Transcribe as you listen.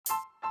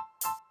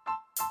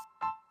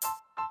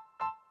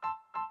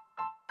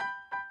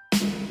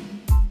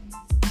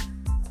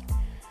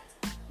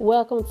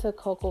Welcome to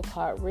Coco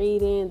Card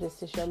Reading.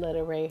 This is your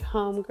literary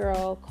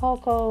homegirl,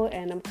 Coco,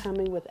 and I'm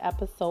coming with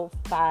episode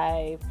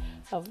 5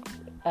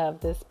 of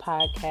this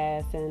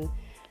podcast. And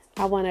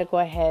I want to go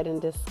ahead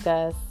and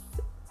discuss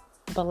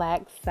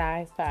Black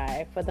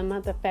sci-fi for the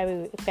month of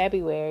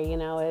February. You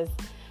know, it's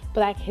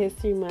Black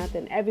History Month,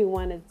 and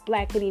everyone is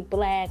blackity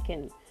black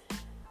and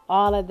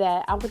all of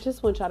that. I would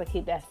just want y'all to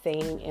keep that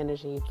same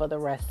energy for the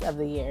rest of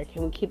the year.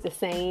 Can we keep the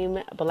same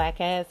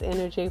black ass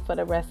energy for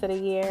the rest of the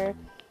year?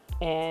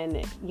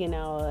 And, you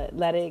know,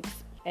 let it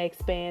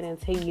expand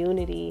into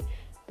unity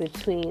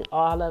between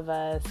all of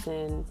us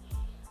and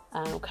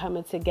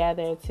coming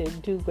together to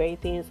do great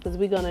things, because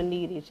we're going to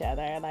need each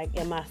other. Like,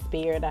 in my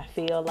spirit, I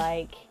feel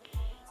like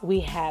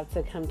we have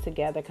to come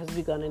together because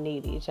we're going to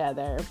need each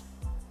other.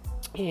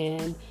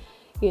 And,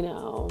 you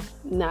know,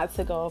 not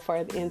to go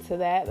further into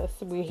that,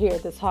 we're here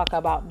to talk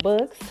about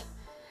books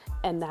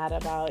and not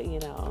about, you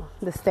know,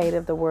 the state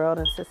of the world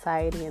and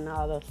society and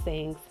all those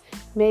things.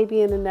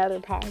 Maybe in another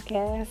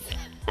podcast.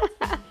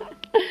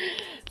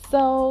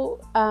 So,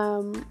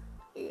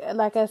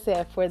 like I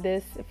said, for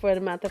the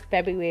month of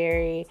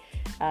February,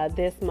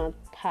 this month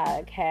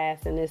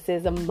podcast, and this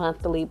is a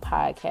monthly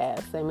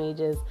podcast. Let me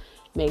just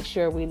make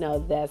sure we know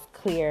that's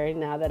clear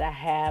now that I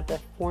have the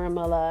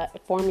formula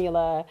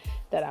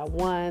that I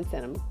want,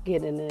 and I'm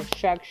getting the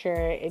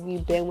structure. If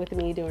you've been with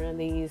me during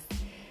these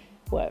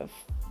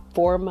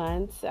 4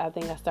 months, I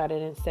think I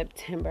started in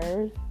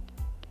September.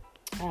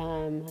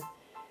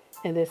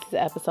 And this is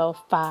episode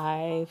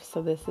 5,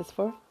 so this is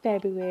for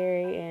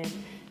February. And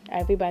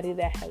everybody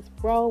that has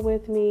rolled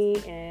with me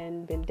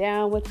and been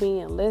down with me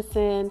and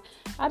listened,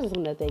 I just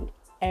want to thank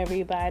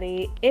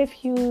everybody.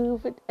 If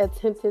you've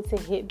attempted to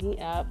hit me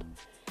up,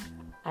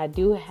 I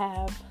do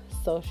have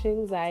social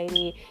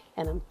anxiety,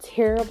 and I'm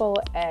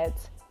terrible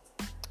at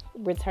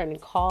returning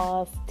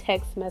calls,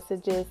 text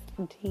messages,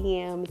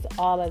 DMs,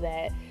 all of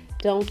that.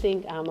 Don't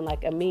think I'm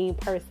like a mean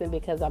person,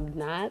 because I'm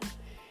not.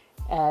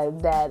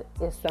 That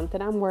is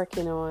something I'm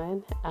working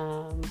on.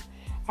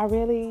 I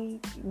really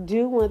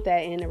do want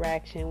that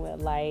interaction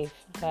with life,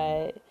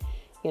 but,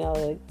 you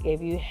know,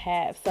 if you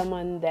have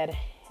someone that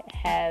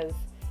has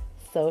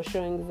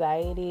social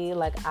anxiety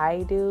like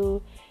I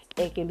do,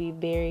 it can be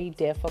very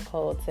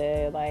difficult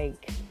to,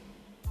 like,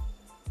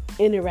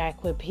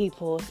 interact with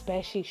people,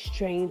 especially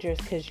strangers,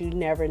 because you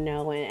never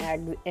know.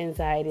 And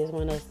anxiety is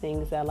one of those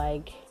things that,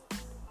 like,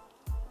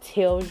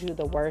 tells you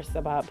the worst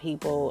about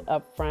people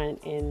up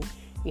front, and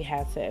you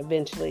have to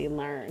eventually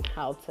learn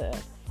how to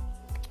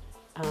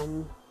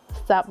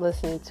stop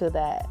listening to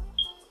that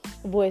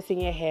voice in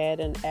your head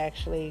and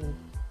actually,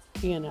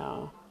 you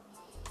know,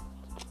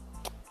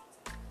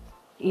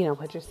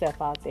 put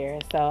yourself out there.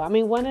 So, I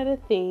mean, one of the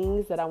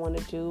things that I want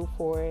to do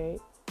for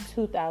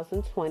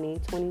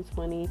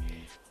 2020,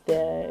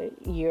 the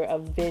year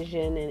of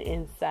vision and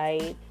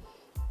insight,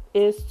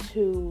 is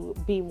to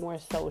be more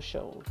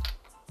social.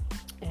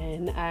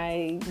 And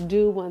I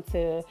do want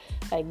to,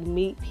 like,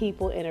 meet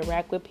people,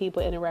 interact with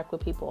people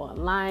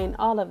online,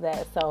 all of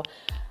that. So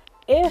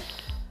if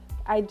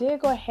I did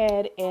go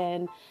ahead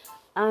and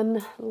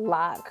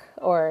unlock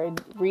or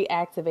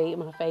reactivate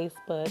my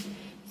Facebook,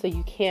 so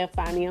you can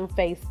find me on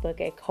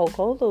Facebook at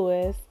Coco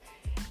Lewis.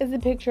 It's a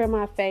picture of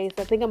my face.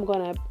 I think I'm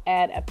going to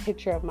add a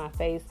picture of my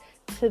face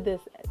to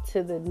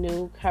the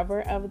new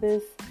cover of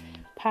this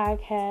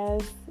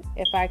podcast,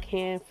 if I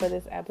can, for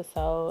this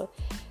episode.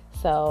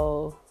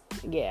 So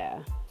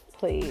yeah,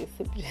 please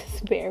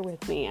just bear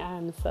with me.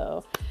 I'm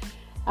not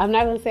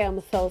going to say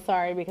I'm so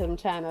sorry, because I'm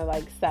trying to,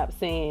 like, stop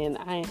saying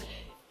I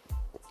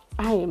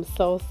am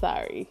so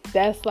sorry.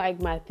 That's,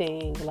 like, my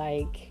thing,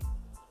 like,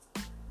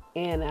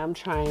 and I'm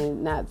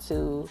trying not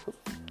to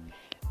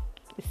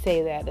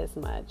say that as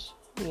much.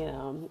 You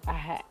know,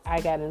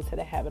 I got into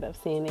the habit of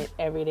saying it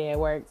every day at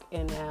work,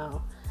 and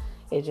now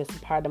it's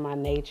just part of my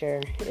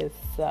nature. It's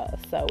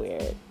so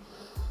weird.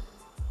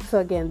 So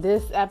again,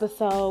 this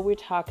episode, we're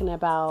talking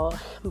about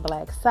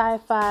Black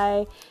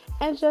sci-fi.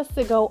 And just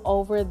to go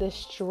over the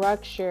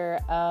structure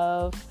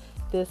of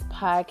this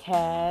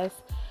podcast,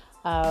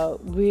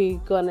 we're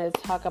going to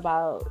talk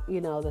about,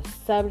 you know, the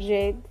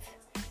subject.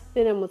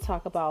 Then I'm going to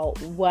talk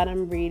about what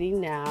I'm reading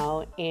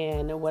now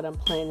and what I'm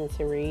planning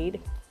to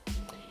read.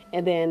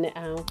 And then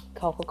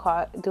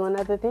Coco doing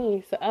other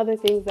things. So other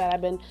things that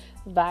I've been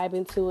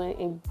vibing to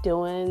and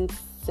doing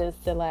since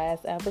the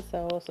last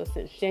episode. So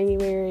since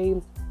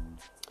January.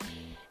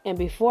 And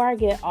before I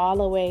get all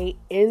the way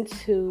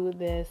into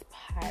this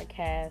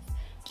podcast,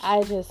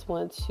 I just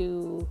want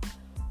to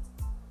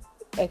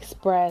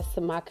express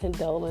my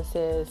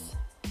condolences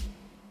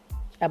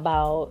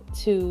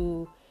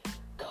to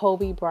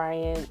Kobe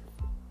Bryant,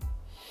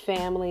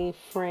 family,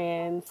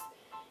 friends,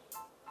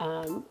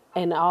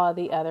 and all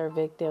the other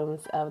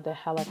victims of the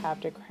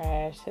helicopter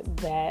crash.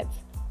 That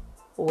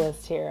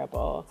was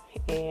terrible.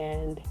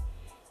 And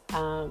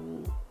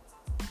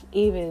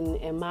even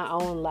in my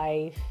own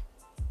life,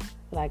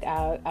 like,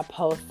 I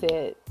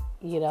posted,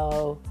 you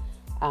know,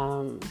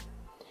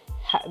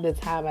 the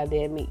time I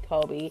did meet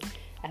Kobe.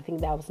 I think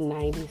that was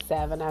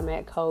 97. I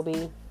met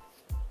Kobe.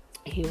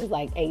 He was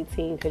like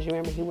 18, because you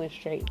remember he went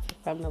straight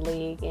from the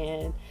league.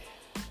 And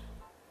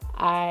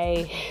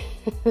I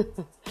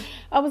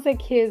I was a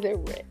kid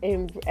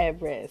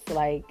at risk.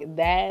 Like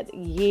that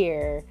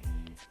year,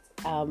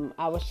 I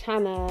was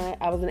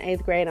in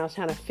 8th grade, and I was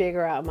trying to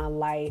figure out my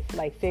life,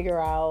 like figure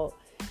out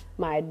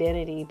my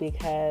identity,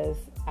 because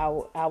I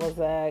was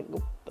a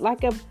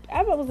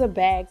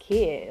bad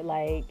kid.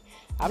 Like,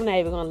 I'm not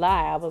even gonna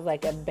lie, I was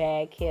like a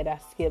bad kid. I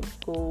skipped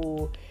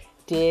school,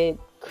 did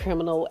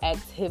criminal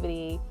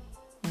activity,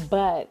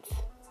 but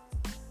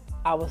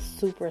I was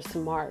super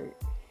smart.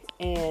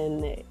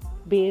 And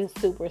being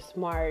super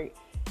smart,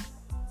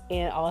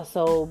 and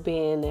also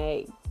being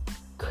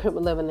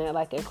living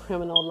like a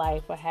criminal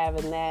life, or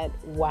having that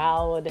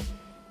wild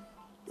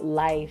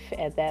life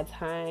at that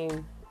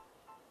time,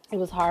 it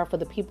was hard for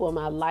the people in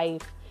my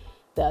life,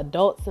 the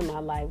adults in my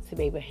life, to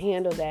be able to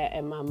handle that.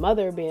 And my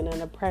mother being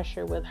under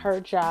pressure with her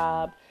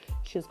job.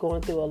 She was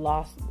going through a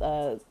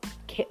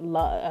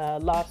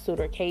lawsuit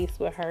or case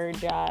with her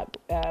job,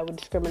 with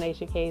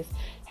discrimination case,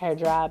 her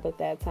job at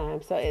that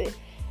time.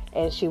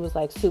 And she was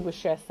like super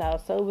stressed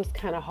out. So it was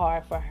kind of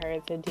hard for her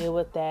to deal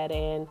with that.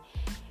 And,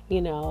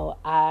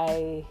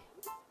 I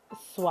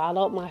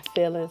swallowed my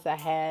feelings I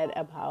had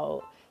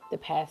about the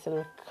passing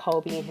of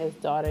Kobe and his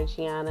daughter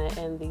Gianna,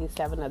 and the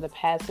 7 other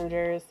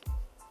passengers,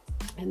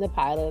 and the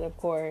pilot, of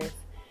course.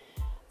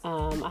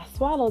 I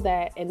swallowed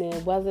that, and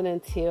it wasn't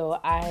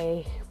until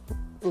I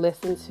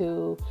listened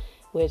to,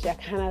 which I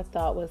kind of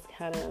thought was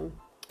kind of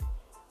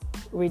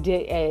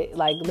ridiculous,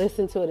 like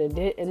listen to it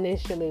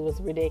initially was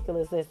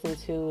ridiculous, listen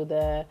to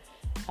the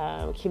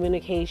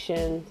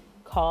communication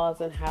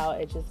calls and how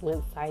it just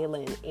went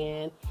silent.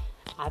 And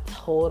I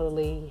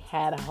totally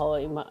had a whole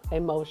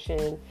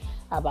emotion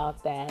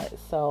about that.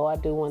 So I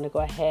do want to go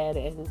ahead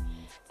and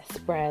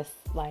express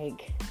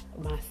like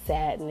my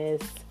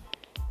sadness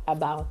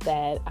about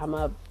that. I'm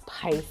a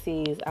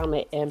Pisces, I'm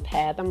an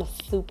empath, I'm a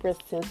super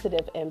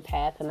sensitive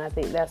empath, and I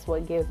think that's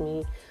what gives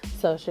me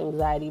social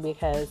anxiety,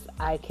 because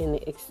I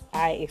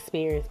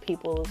experience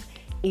people's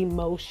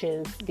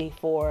emotions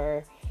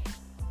before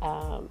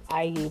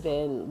I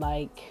even,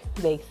 like,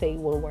 they say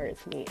one word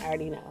to me. I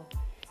already know.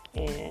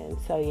 And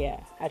so yeah,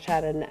 I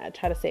try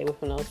to stay away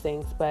from those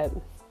things, but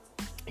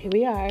here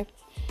we are.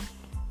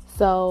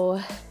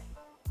 So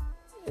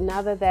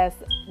now that that's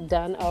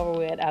done, over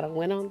with, I done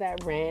went on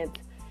that rant.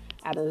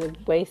 I done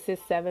wasted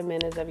 7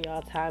 minutes of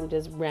y'all time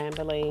just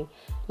rambling.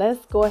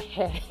 Let's go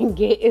ahead and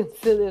get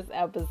into this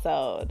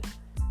episode.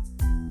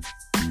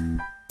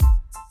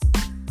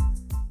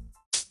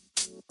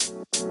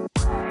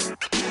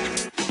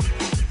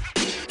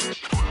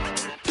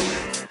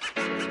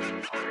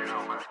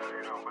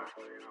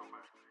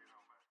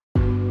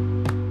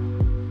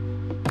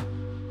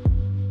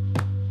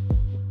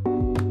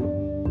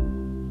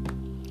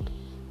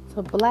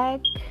 So Black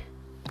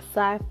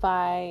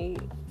sci-fi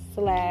 /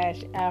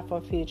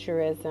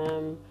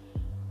 Afrofuturism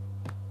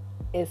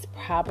is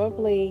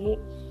probably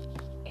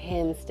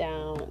hands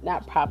down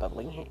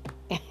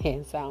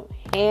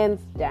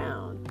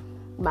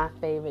my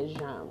favorite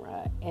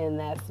genre. And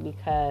that's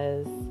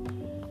because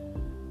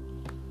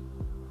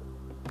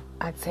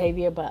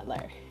Octavia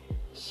Butler,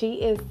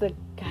 she is the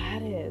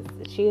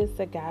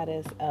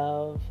goddess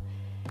of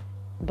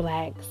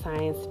Black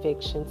science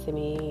fiction to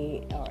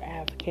me, or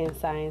African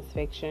science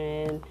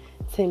fiction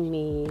to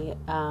me.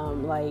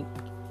 I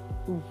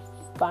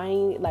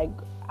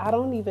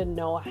don't even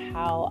know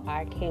how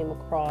I came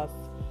across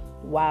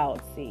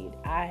Wild Seed.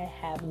 I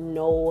have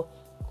no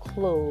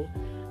clue.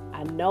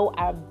 I know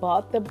I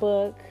bought the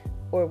book,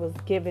 or it was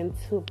given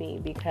to me,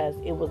 because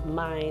it was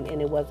mine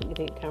and it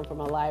didn't come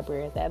from a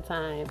library at that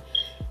time.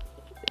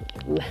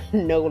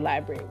 No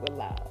library would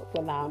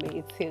allow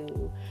me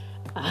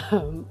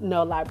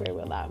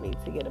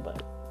to get a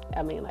book.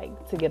 I mean, like,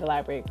 to get a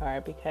library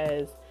card,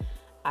 because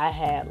I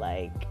had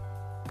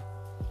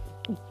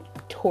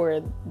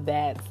tore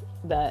the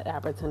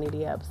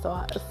opportunity up.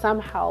 So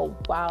somehow,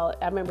 I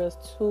remember it was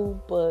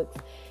 2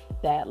 books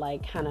that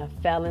kind of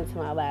fell into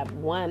my lap.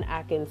 One,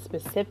 I can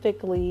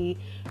specifically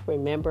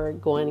remember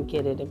going to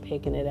get it and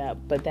picking it up,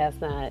 but that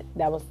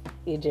was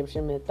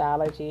Egyptian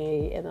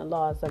mythology and the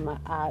laws of my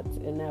aunts,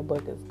 and that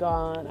book is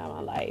gone out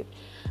of my life.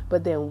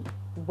 But then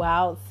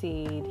Wild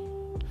Seed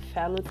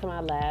fell into my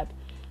lap.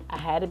 I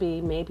had to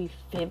be maybe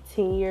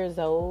 15 years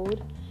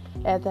old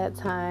at that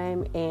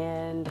time,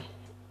 and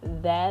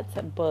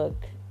that book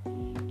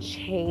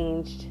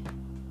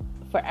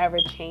forever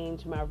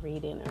changed my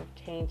reading, or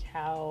changed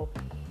how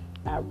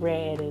I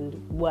read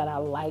and what I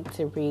like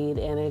to read.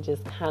 And it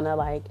just kind of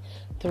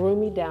threw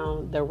me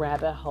down the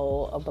rabbit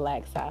hole of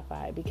Black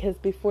sci-fi, because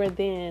before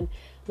then,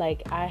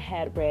 I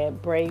had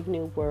read Brave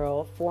New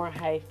World,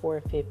 Fahrenheit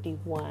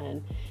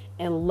 451,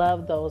 and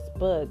loved those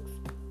books.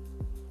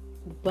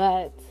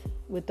 But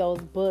with those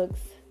books,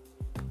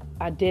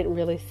 I didn't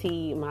really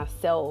see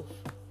myself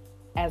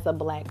as a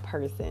Black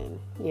person,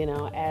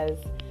 as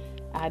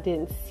I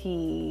didn't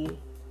see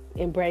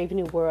in Brave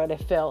New World.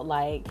 It felt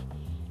like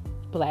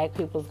Black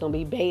people's gonna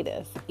be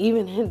betas.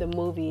 Even in the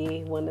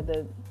movie, one of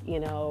the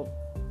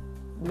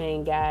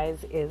main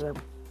guys is a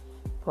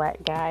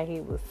black guy.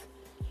 He was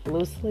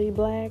loosely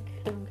black.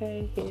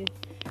 Okay,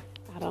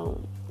 I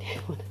don't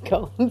want to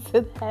go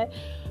into that,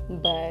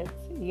 but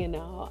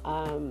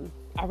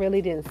I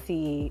really didn't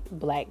see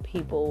black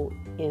people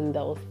in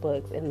those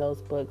books, and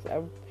those books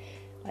are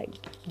like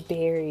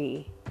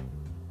very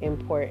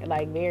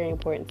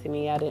important to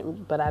me. I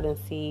couldn't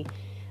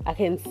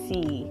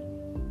see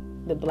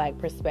the black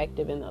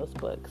perspective in those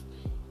books,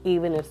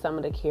 even if some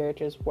of the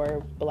characters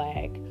were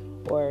black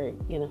or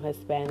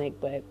Hispanic.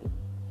 But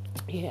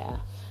yeah,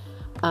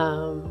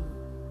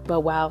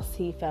 but Wild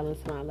Seed fell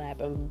into my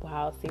lap, and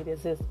Wild Seed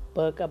is this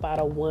book about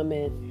a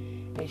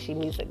woman, and she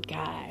meets a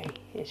guy,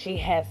 and she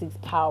has these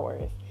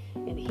powers,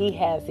 and he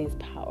has these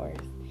powers,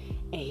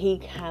 and he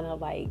kind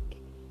of like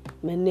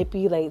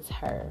manipulates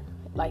her.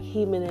 Like,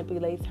 he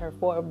manipulates her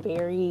for a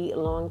very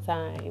long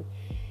time,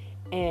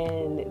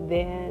 and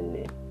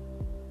then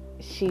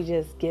she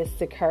just gets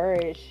the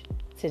courage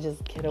to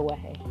just get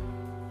away.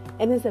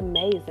 And it's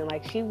amazing.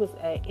 Like, she was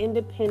an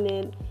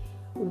independent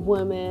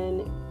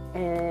woman,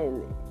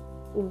 and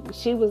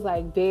she was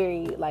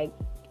very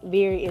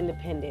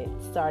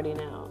independent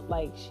starting out.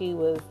 Like, she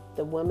was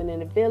the woman in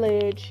the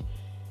village.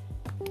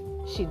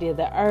 She did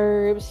the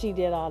herbs, she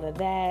did all of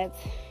that,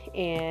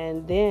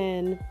 and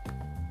then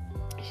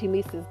she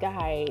meets this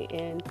guy,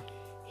 and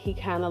he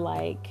kind of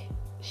like,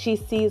 she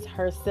sees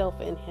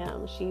herself in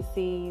him. She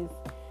sees,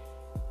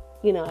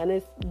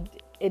 and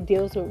it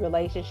deals with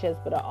relationships,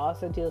 but it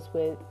also deals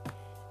with,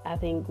 I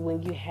think,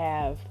 when you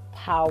have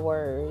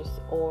powers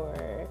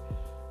or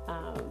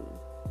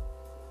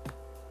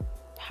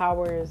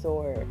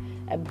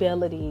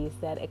abilities,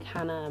 that it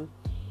kind of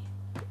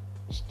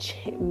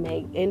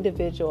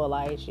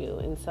individualize you.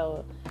 And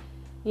so,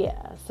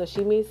 yeah, so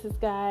she meets this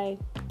guy,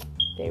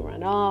 they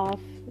run off,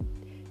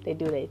 they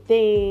do their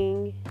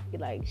thing.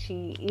 Like,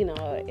 she,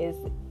 is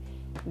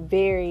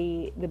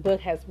very, the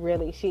book has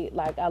really,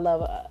 what I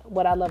love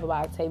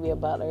about Octavia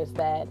Butler is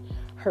that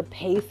her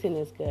pacing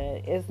is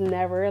good. It's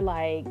never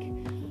like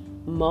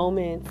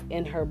moments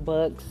in her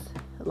books.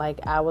 Like,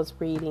 I was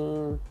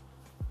reading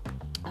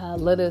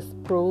Littlest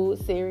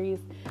Brood series,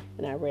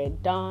 and I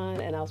read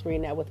Dawn, and I was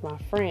reading that with my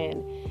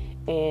friend,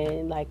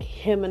 and like,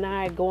 him and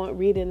I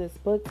reading this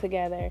book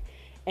together,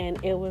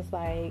 and it was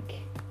like,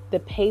 the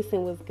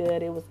pacing was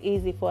good. It was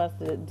easy for us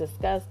to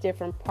discuss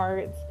different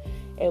parts.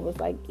 It was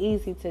like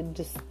easy to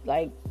just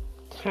like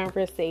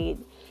conversate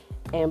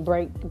and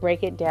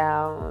break it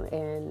down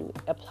and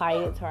apply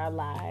it to our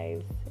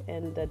lives.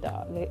 And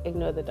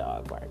ignore the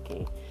dog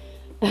barking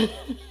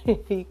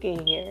if you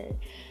can hear it.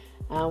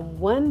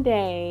 One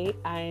day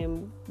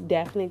I'm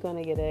definitely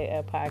going to get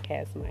a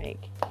podcast mic.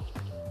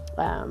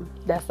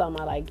 That's on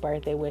my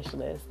birthday wish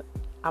list.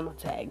 I'm gonna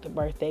tag the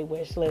birthday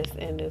wish list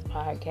in this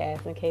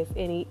podcast in case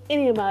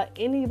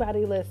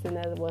anybody listening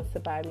that wants to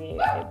buy me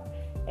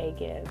a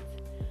gift.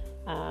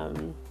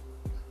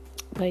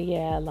 But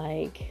yeah,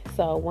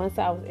 so once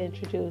I was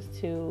introduced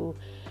to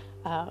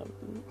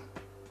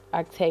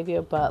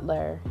Octavia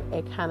Butler,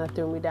 it kind of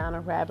threw me down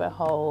a rabbit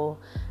hole.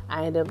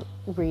 I ended up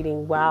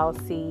reading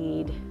Wild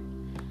Seed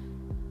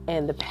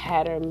and the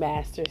Pattern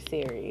Master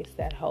series.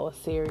 That whole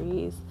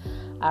series.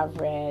 I've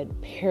read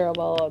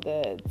Parable of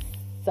the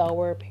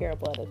Sower,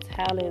 Parable of the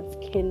Talents,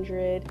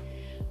 Kindred,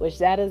 which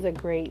that is a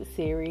great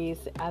series.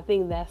 I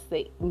think that's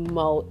the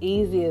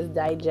easiest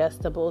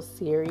digestible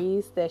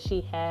series that she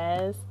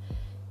has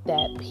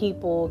that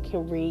people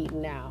can read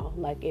now.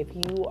 Like, if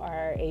you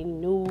are a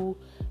new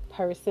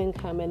person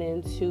coming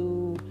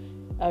into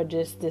or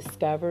just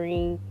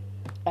discovering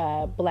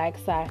black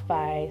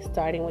sci-fi,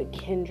 starting with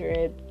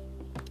Kindred,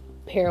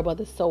 Parable of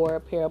the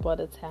Sower, Parable of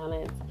the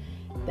Talents,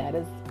 that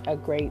is a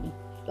great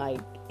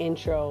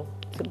intro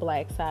to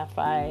black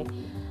sci-fi,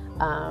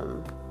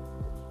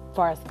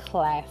 far as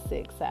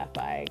classic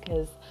sci-fi,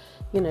 because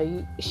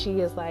she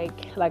is like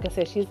I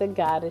said, she's a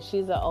goddess,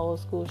 she's an old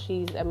school,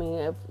 she's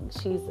an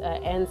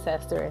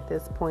ancestor at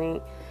this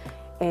point,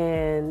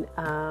 and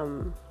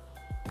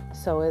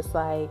so it's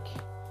like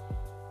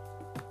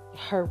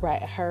her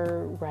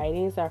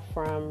writings are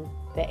from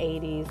the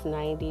 80s,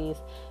 90s,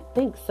 I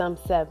think some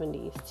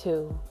 70s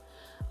too,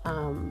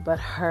 but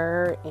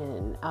her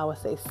and I would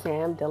say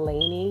Sam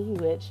Delaney,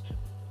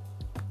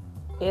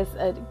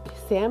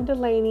 Sam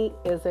Delaney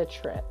is a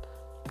trip.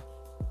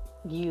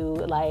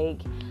 I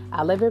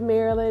live in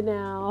Maryland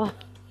now,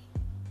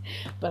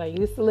 but I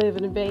used to live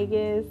in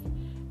Vegas.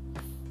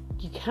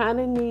 You kind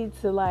of need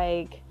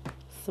to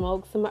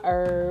smoke some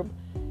herb,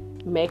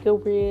 make a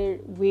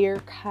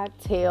weird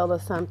cocktail or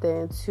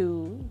something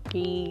to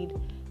read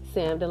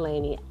Sam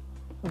Delaney.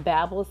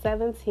 Babel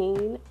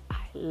 17, I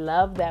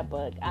love that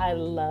book.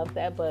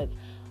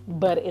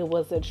 But it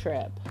was a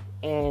trip.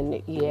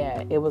 And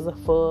yeah, it was a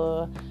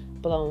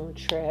full-blown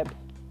trip.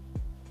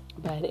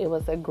 But it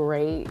was a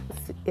great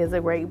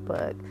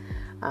book.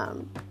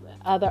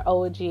 Other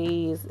OGs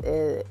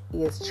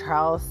is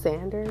Charles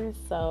Sanders.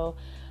 So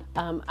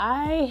I'm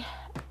trying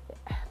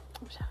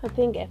to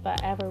think if I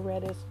ever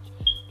read his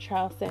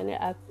Charles Sanders.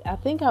 I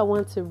think I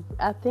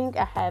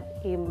have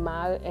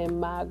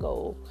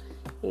Imago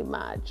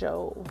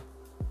Imajo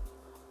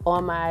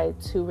on my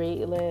to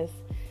read list.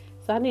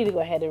 So I need to go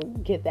ahead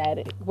and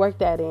work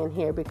that in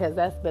here, because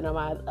that's been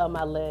on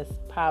my list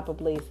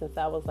probably since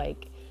I was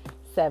like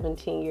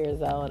 17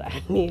 years old.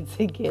 I need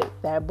to get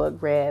that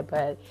book read,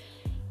 but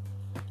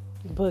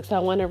books I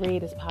want to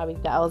read is probably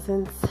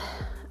thousands.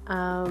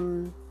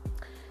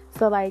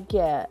 So like,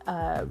 yeah,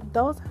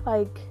 those are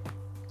like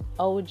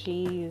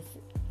OGs,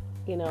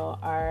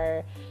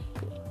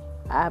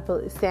 I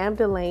believe Sam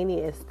Delaney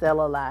is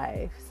still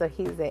alive. So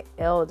he's an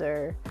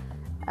elder.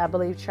 I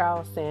believe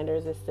Charles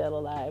Sanders is still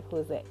alive, who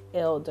is an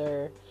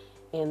elder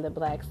in the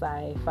Black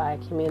sci-fi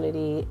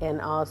community,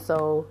 and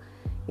also,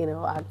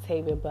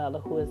 Octavia Butler,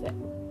 who is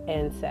an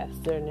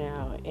ancestor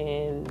now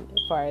as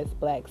far as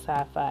Black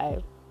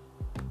sci-fi.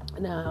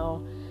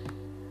 Now,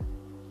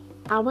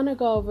 I want to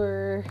go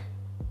over,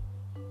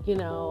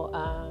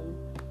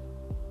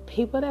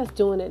 people that's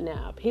doing it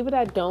now, people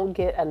that don't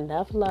get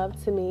enough love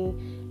to me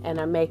and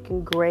are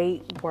making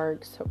great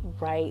works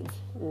right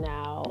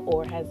now,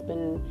 or has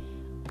been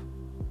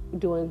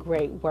doing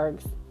great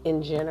works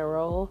in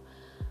general.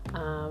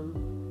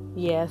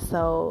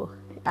 So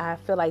I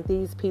feel like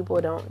these people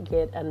don't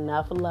get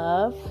enough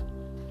love,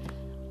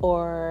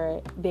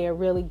 or they're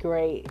really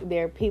great.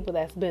 They're people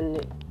that's been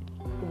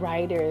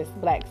writers,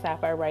 Black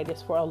sci-fi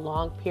writers, for a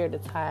long period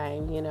of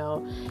time,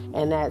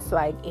 and that's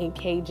like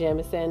N.K.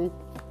 Jemisin,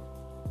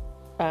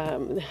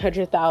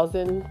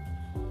 100,000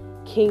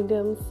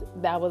 Kingdoms.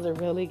 That was a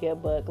really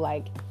good book.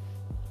 Like,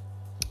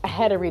 I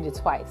had to read it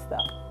twice,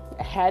 though.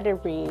 I had to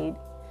read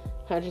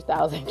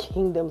 100,000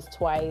 Kingdoms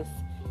twice,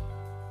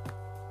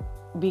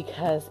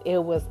 because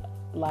it was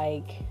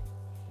like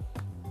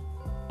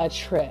a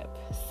trip.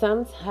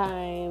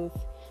 Sometimes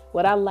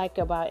what I like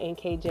about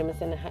N.K.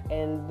 Jemisin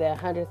and the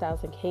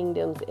 100,000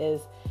 Kingdoms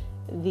is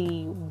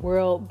the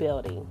world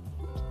building.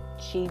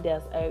 She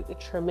does a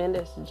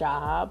tremendous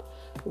job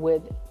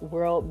with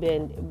world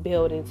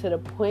building, to the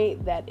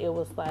point that it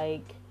was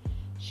like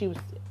she was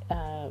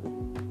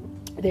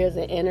there's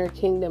an inner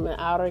kingdom and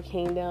outer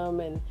kingdom,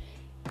 and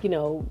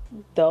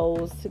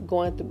those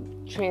going through,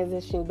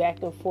 transitioning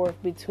back and forth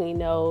between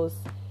those.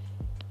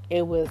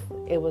 It was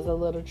a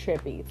little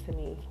trippy to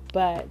me,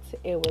 but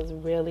it was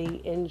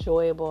really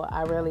enjoyable.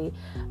 I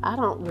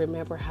don't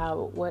remember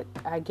what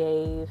I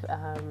gave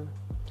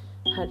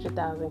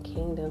 100,000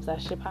 Kingdoms. I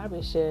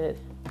probably should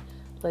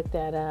look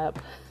that up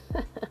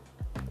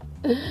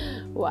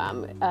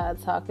while I'm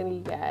talking to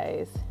you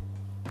guys.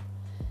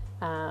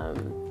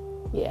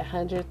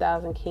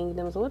 100,000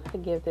 Kingdoms. What did I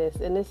give this?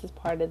 And this is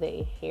part of the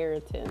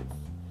Inheritance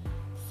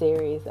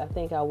series. I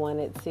think I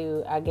wanted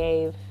to.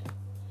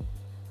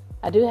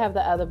 I do have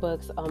the other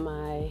books on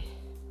my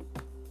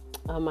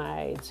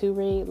to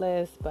read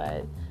list,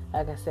 but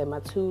like I said, my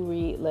to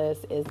read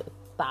list is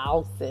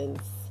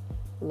thousands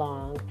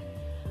long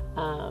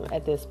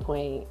at this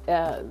point.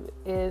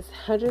 Is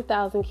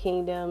 100,000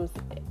 Kingdoms.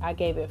 I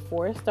gave it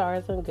 4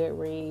 stars on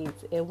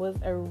Goodreads. It was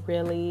a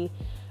really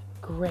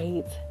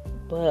great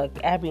book.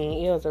 I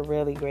mean, it was a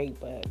really great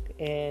book.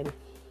 And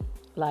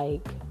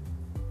like,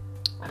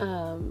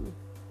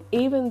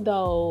 even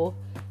though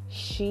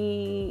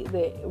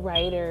the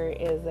writer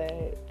is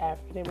an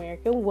African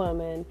American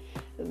woman,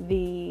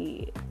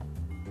 the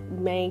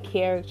main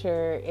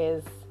character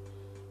is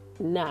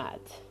not.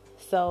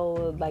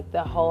 So like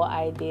the whole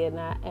idea,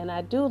 and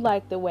I do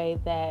like the way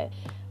that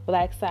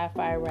Black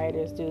sci-fi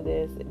writers do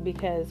this,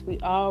 because we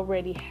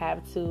already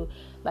have to,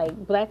 like,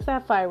 Black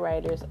sci-fi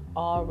writers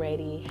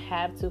already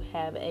have to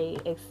have a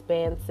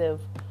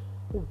expansive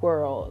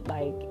world.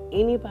 Like,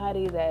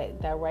 anybody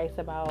that writes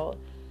about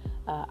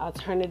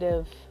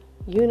alternative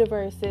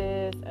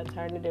universes,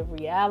 alternative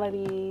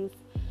realities,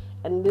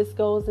 and this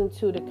goes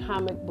into the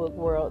comic book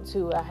world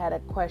too. I had a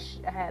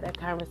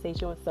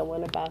conversation with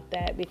someone about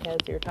that, because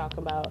we're talking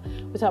about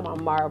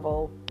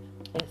Marvel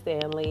and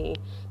Stan Lee,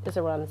 just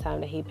around the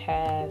time that he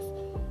passed.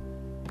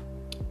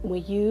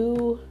 When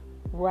you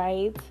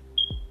write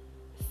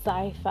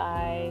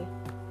sci-fi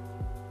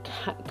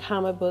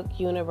comic book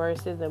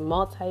universes and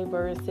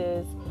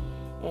multiverses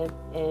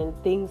and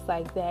things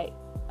like that,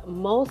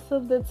 most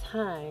of the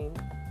time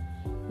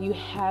you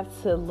have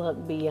to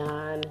look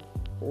beyond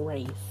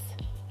race.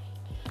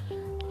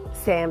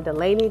 Sam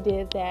Delaney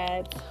did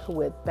that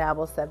with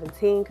Babel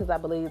 17, because I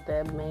believe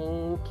the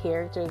main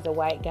character is a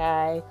white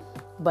guy,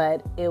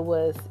 but it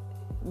was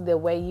the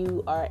way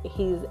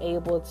he's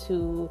able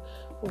to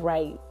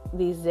write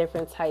these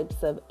different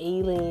types of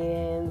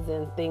aliens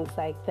and things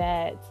like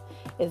that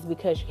is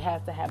because you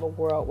have to have a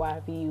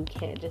worldwide view. You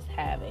can't just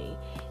have a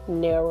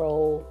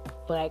narrow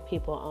Black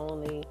people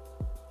only.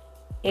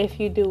 If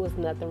you do, there's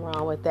nothing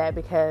wrong with that,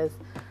 because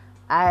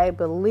I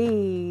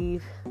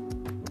believe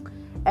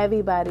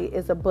Everybody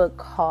is a book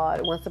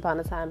called Once Upon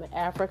a Time in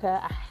Africa.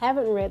 I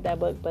haven't read that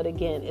book, but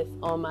again, it's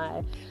on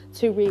my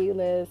to-read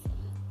list.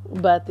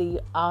 But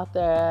the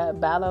author,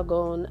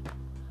 Balogun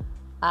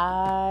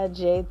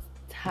Ajatate,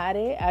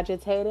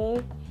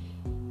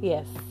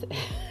 yes,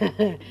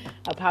 I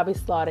probably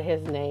slaughtered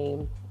his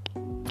name.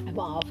 I'm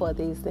all for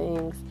these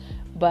things,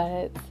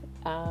 but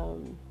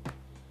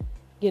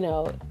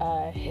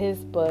his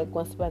book,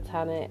 Once Upon a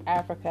Time in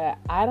Africa.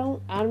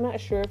 I'm not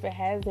sure if it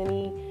has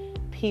any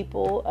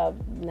people of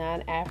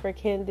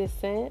non-African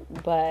descent,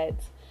 but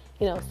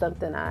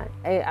something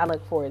I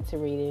look forward to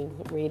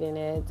reading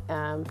it.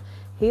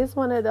 He's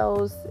one of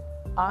those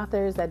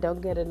authors that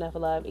don't get enough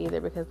love either,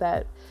 because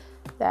that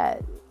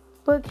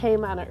book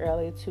came out in the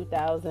early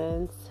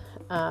 2000s.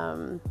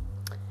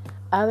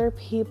 Other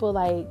people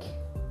like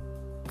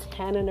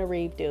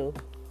Tananarive Due.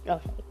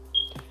 Okay.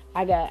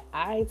 I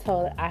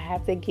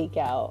have to geek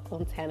out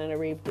on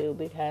Tananarive Due,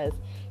 because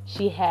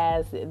she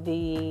has I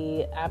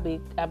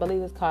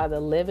believe it's called the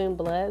Living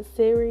Blood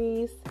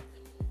series,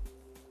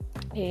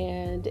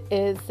 and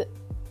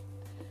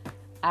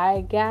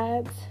I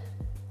got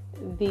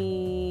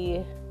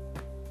the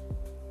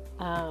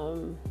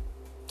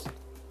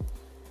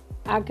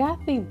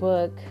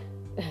book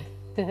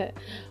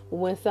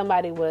when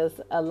somebody was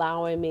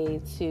allowing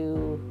me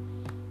to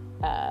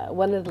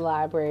one of the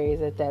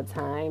libraries at that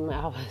time.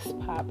 I was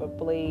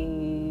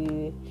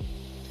probably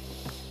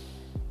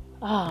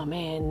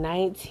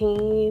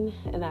 19,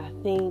 and I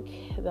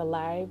think the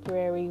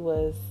library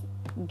was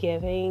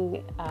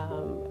giving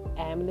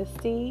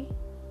amnesty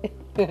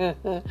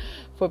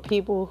for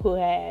people who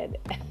had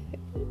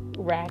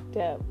racked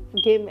up,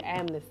 giving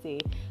amnesty,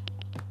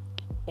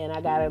 and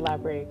I got a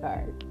library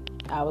card.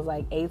 I was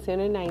like 18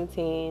 or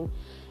 19,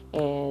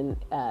 and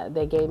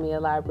they gave me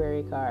a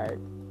library card.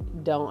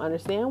 Don't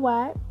understand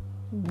why,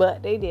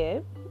 but they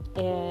did.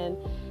 And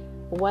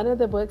one of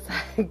the books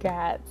I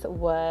got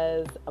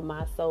was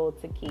My Soul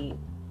to Keep.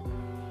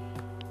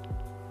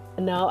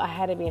 No, I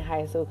had to be in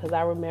high school, because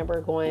I remember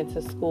going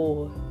to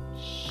school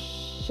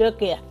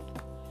shooketh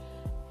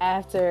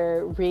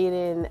after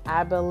reading,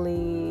 I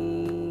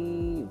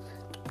believe.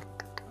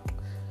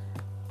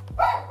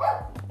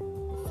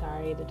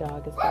 Sorry, the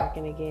dog is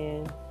barking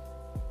again.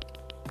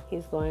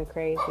 He's going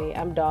crazy.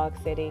 I'm dog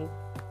sitting,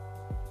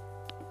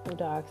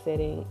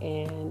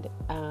 and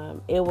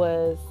it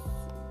was,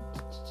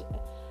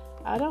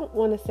 I don't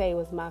want to say it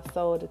was My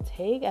Soul to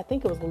Take. I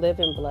think it was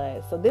Living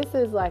Blood. So this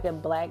is like a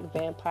black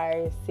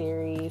vampire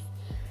series.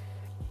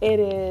 It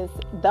is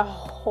the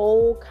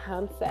whole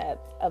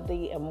concept of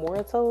the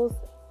Immortals.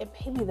 It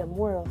may be the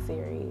Mortal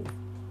series.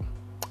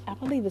 I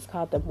believe it's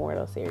called the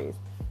Mortal series.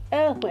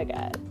 Oh my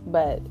God.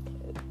 But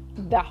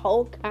the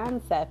whole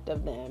concept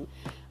of them,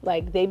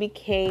 like they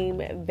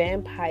became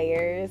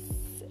vampires,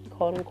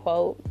 quote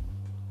unquote,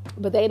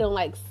 but they don't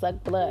like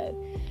suck blood,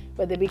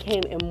 but they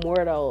became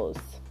immortals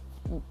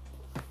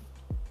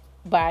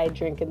by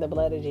drinking the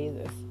blood of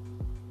Jesus.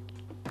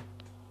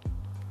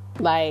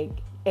 Like,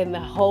 and the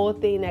whole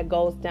thing that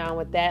goes down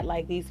with that,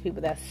 like these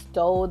people that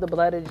stole the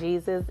blood of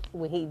Jesus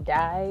when he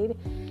died,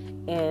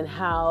 and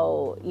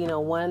how,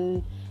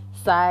 one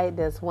side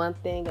does one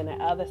thing and the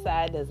other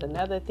side does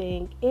another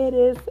thing. It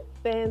is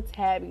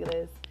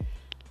fantabulous.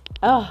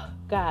 Oh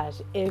gosh,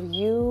 if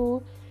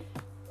you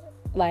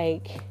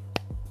like,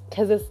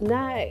 because it's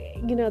not,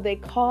 they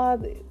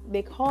call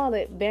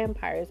it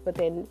vampires, but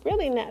they're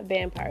really not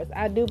vampires.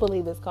 I do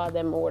believe it's called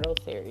the Immortal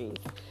series,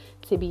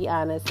 to be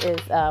honest.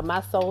 It's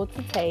My Soul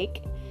to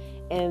Take,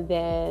 and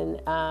then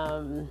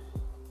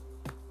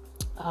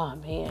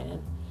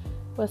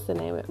what's the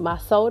name of it? My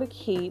Soul to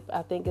Keep,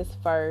 I think, is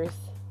first.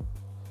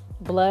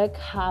 Blood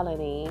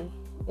Colony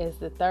is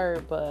the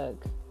third book,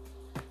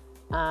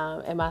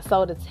 and My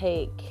Soul to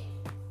Take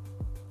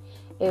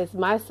is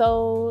My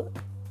Soul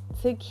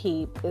to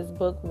Keep is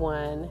book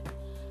 1.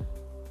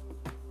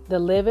 The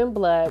Living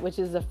Blood, which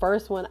is the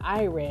first one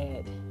I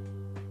read,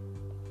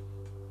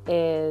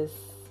 is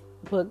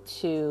book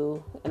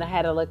 2, and I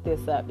had to look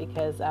this up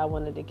because I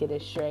wanted to get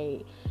it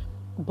straight.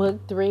 Book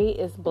 3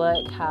 is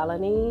Blood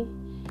Colony,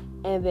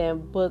 and then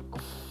book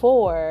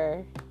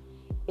 4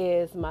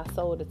 is My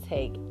Soul to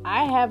Take.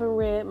 I haven't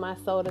read My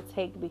Soul to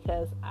Take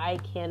because I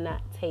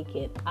cannot take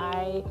it.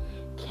 I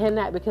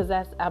cannot, because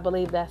I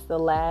believe that's the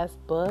last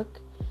book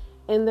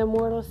in the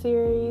Immortal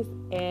series,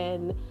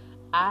 and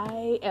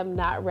I am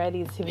not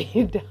ready to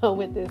be done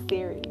with this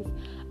series.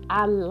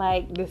 I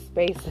like the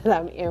space that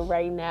I'm in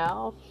right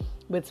now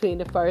between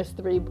the first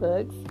 3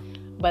 books,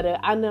 but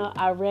I know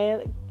I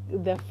read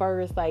the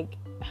first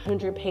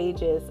 100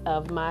 pages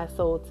of My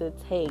Soul to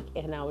Take,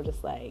 and I was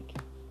just like,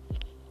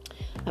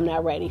 I'm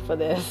not ready for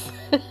this.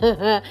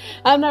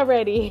 I'm not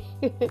ready.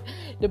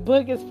 The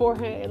book is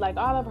 400,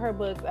 all of her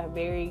books are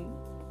very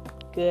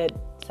good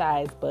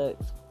sized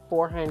books,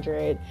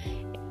 400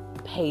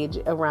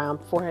 around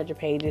 400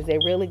 pages. They're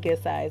really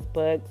good sized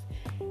books.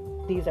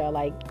 These are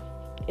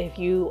if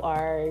you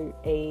are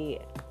a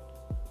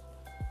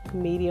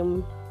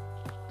medium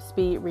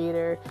speed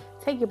reader,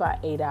 take you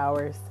about 8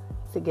 hours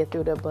to get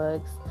through the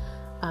books.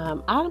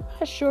 I'm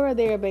not sure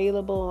they're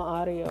available on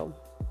audio.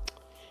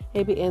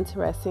 It'd be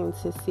interesting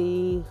to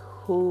see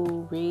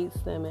who reads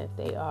them if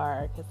they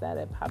are, because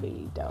that'd probably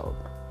be dope.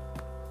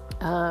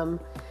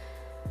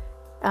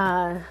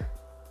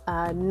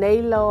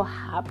 Nalo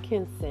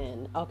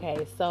Hopkinson.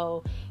 Okay,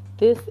 so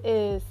this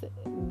is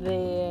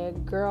the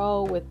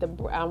girl with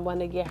I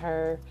want to get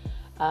her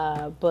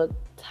book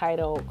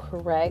titled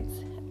Correct.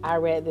 I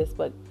read this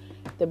book.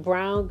 The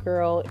Brown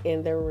Girl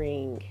in the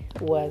Ring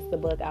was the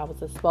book I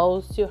was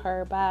exposed to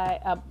her by.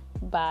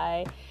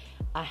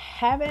 I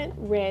haven't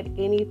read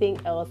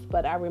anything else,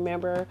 but I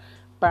remember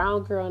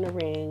Brown Girl in the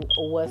Ring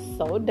was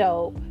so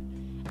dope.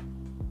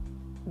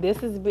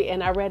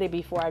 And I read it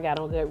before I got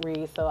on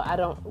Goodreads, so I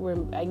don't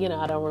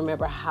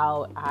remember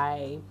how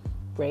I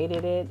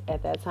rated it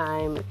at that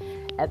time.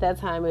 At that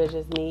time, it was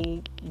just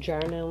me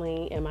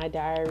journaling in my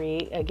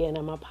diary. Again,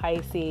 I'm a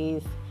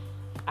Pisces.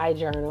 I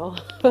journal.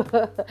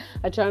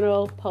 I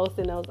journal,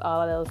 posting notes,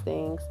 all of those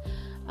things.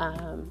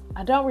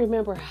 I don't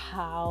remember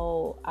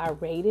how I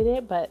rated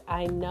it, but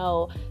I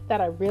know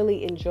that I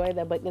really enjoyed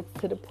that book. It's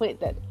to the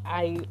point that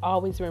I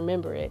always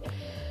remember it.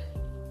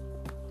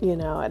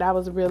 And that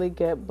was a really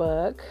good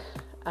book.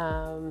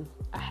 I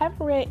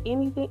haven't read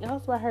anything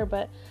else by her,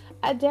 but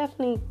I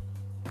definitely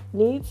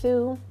need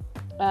to.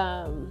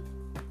 And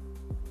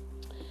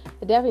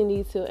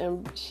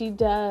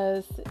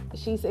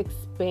she's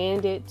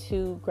expanded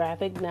to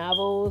graphic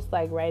novels,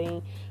 like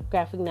writing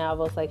graphic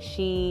novels. Like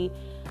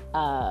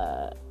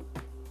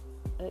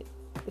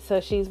so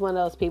she's one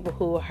of those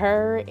people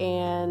her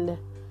and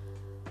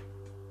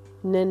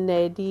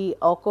Nnedi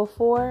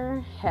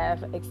Okorafor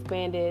have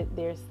expanded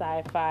their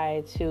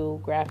sci-fi to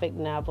graphic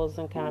novels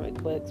and comic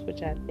books,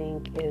 which I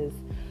think is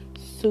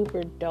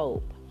super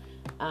dope,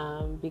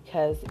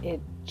 because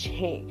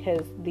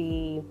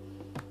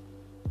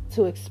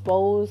to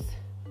expose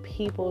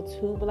people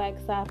to Black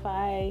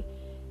sci-fi,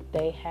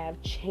 they have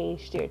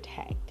changed their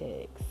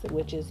tactics,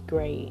 which is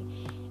great.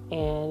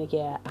 And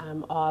yeah,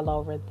 I'm all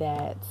over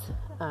that.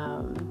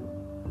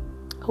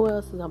 Who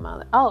else is on my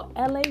list? Oh,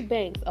 LA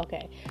Banks.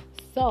 Okay.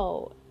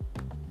 So,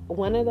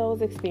 one of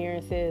those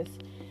experiences,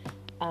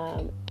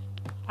 I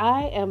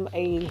am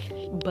a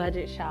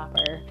budget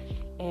shopper,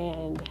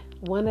 and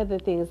one of the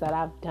things that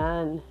I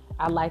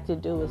like to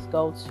do is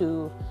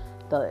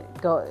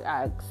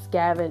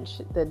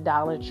scavenge the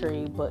Dollar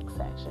Tree book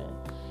section.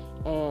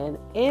 And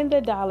in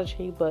the Dollar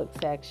Tree book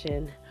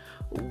section,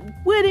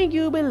 wouldn't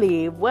you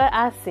believe what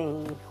I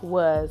seen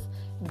was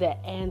The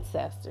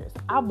Ancestors.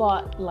 I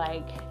bought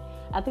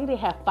I think they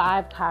have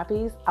 5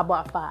 copies. I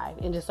bought 5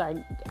 and just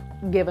started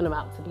giving them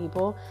out to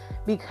people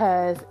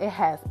because it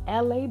has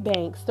LA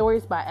Banks,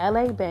 stories by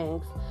LA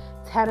Banks,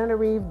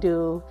 Tananarive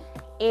Due,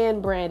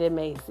 and Brandon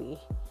Macy.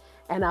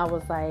 And I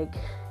was like,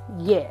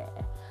 yeah,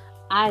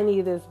 I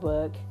need this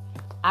book.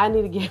 I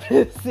need to give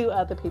this to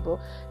other people,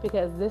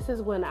 because this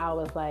is when I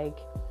was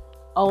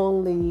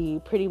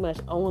pretty much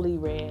only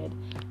read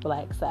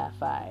Black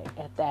sci-fi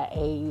at that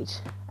age.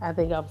 I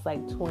think I was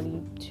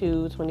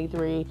 22,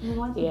 23.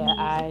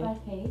 I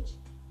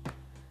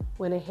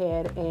went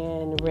ahead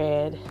and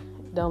read.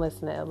 Don't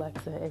listen to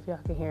Alexa if y'all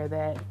can hear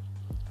that.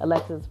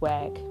 Alexa's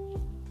whack.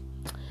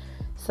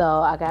 So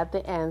I got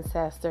The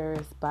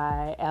Ancestors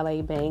by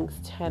L.A. Banks,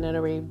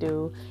 Tananarive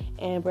Due,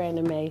 and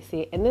Brandon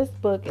Macy. And this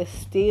book is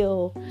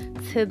still,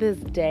 to this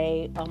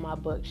day, on my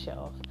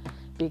bookshelf,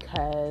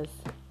 because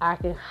I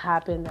can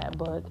hop in that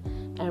book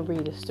and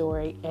read a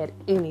story at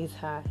any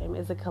time.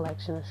 It's a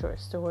collection of short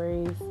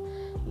stories.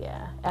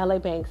 Yeah, L.A.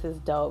 Banks is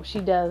dope. She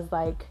does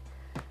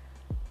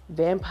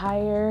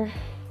vampire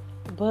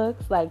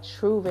books,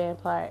 true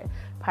vampire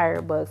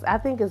books. I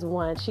think it's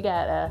one. She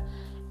got a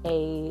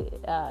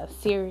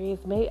series,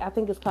 maybe I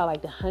think it's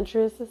called the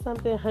Huntress or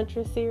something.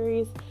 Huntress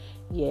series.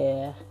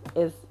 Yeah,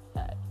 it's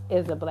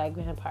a Black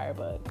vampire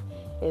book.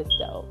 It's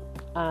dope.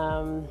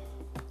 I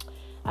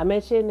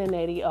mentioned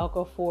Nnedi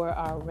Okorafor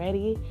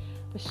already,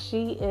 but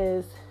she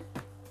is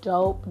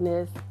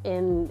dopeness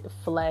in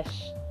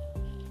flesh.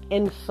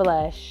 The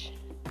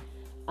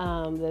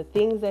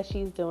things that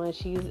she's doing,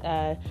 she's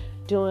been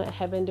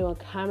doing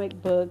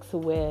comic books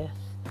with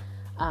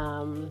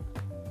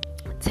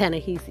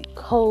Ta-Nehisi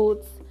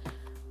Coates.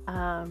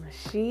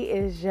 She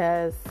is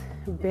just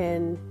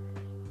been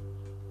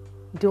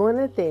doing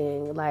a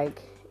thing.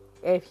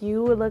 If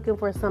you were looking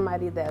for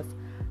somebody that's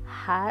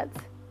hot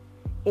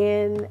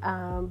in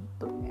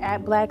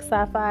at Black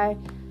sci-fi,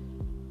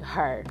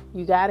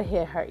 you gotta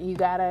hit her. You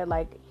gotta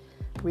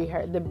read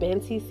her. The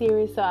Benty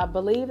series. So I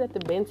believe that the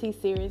Benty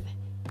series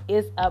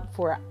is up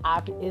for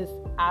is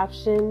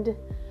optioned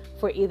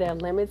for either a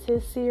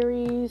limited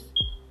series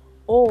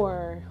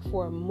or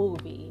for a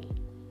movie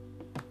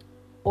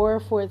or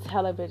for a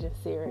television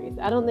series.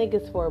 I don't think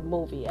it's for a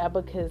movie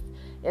because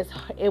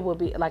it would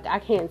be I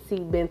can't see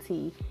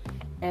Benty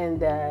and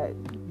the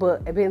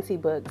Benty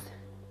books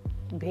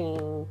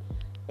being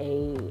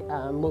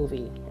a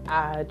movie.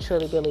 I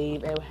truly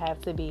believe it would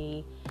have to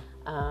be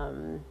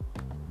a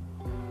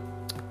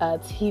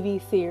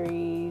TV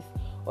series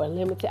or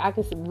limited. I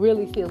can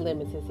really see a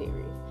limited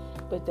series,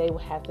 but they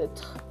would have to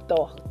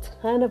throw a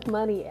ton of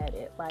money at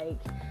it.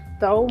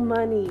 Throw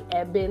money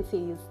at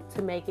Benty's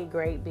to make it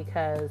great,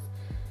 because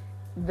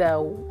the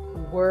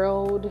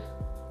world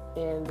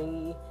and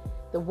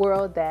the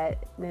world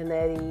that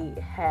Nnedi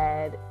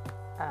had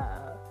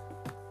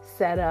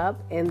set up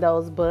in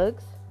those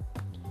books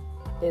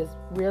is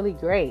really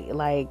great.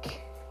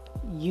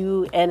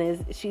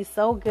 she's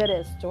so good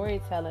at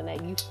storytelling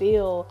that you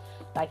feel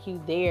like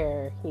you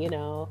there,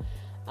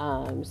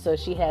 So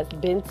she has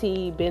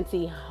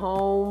Binti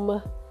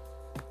Home,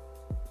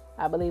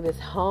 I believe it's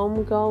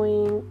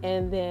Homegoing,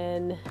 and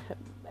then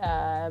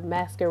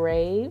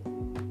Masquerade,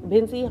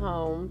 Binti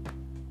Home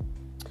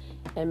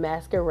and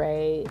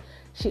Masquerade.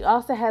 She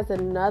also has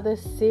another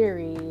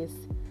series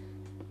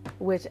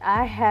which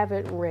I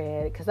haven't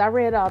read, because I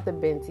read all the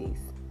Bintis.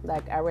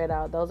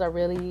 Those are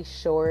really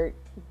short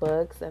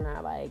books, and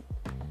I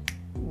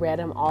read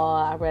them all.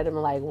 I read them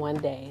one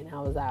day, and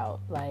I was out,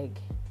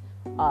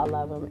 all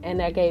of them.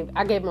 And I gave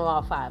them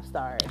all 5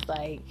 stars.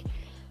 I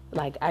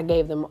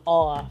gave them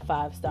all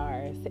 5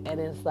 stars, and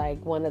it's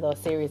one of those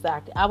series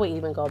I would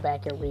even go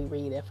back and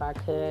reread if I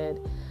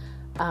could.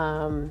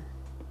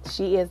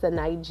 She is a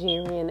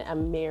Nigerian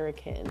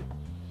American,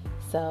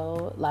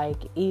 so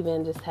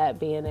even just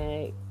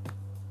being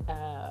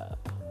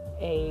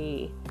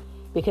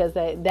because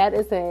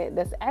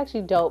that's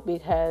actually dope,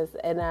 because,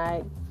 and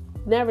I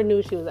never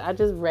knew she was, I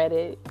just read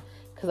it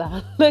because I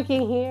was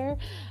looking here.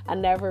 I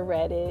never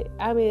read it.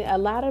 I mean, a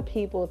lot of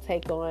people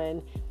take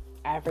on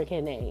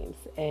African names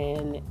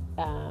and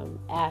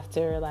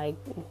after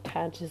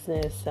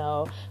consciousness,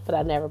 but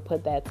I never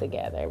put that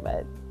together.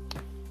 But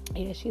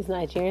yeah, she's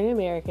Nigerian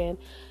American.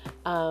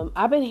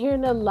 I've been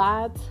hearing a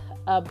lot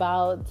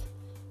about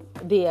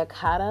the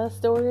Akata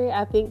story.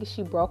 I think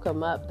she broke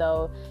them up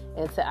though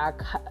into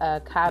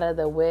Akata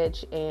the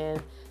witch,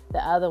 and the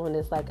other one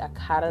is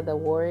Akata the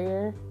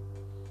warrior.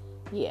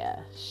 Yeah,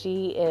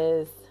 she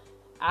is.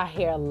 I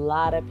hear a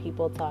lot of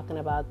people talking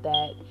about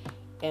that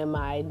in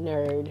my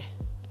nerd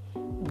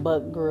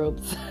book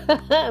groups,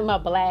 my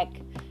black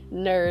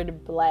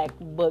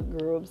book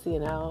groups,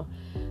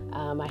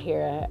 I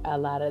hear a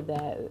lot of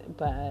that,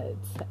 but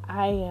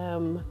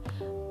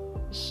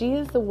she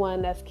is the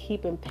one that's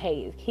keeping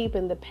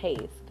the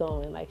pace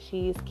going.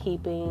 She's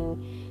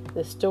keeping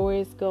the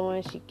stories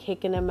going. She's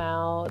kicking them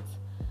out.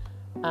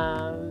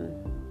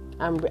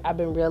 I've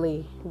been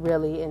really,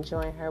 really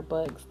enjoying her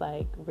books.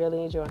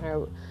 Really enjoying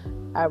her.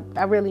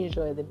 I really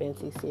enjoy the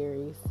Binti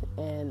series,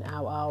 and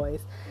I'm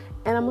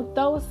gonna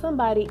throw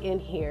somebody in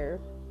here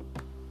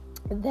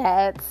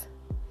that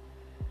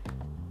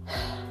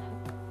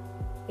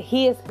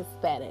he is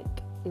Hispanic.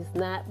 He's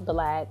not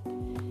black.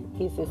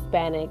 He's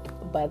Hispanic,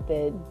 but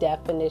the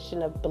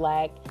definition of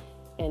black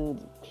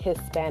and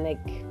Hispanic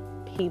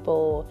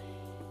people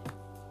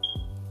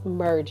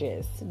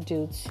merges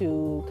due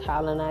to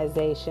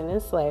colonization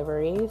and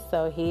slavery.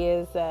 So he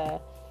is a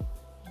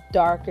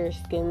darker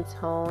skin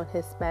tone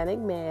Hispanic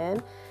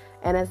man,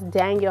 and it's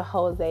Daniel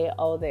Jose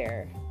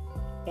Oder.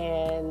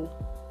 And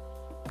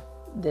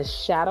the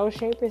Shadow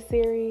Shaper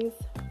series,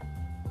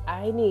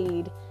 I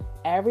need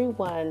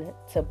everyone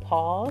to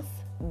pause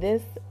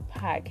this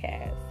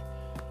podcast,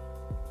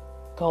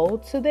 go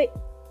to the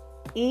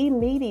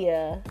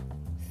e-media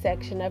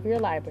section of your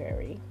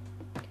library,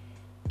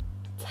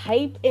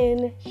 type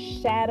in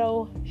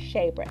Shadow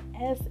Shaper,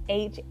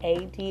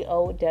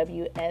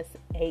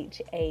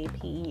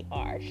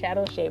 SHADOWSHAPER,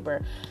 Shadow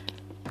Shaper.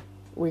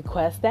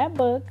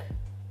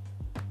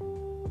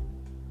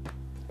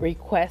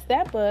 Request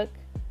that book,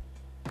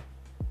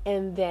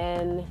 and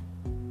then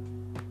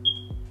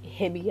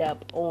hit me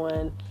up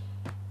on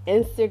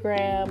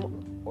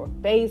Instagram or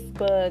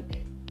Facebook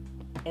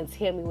and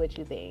tell me what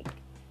you think.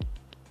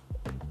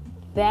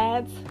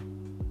 That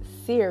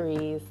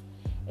series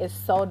is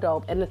so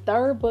dope. And the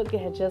third book, it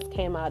had just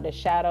came out, The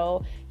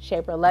Shadow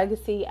Shaper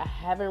Legacy. I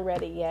haven't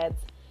read it yet.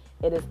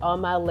 It is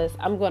on my list.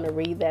 I'm going to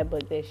read that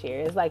book this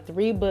year. It's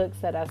 3 books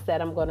that I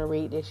said I'm going to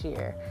read this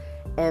year.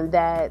 And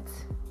that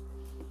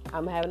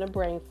I'm having a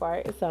brain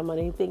fart, so I'm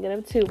only thinking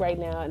of 2 right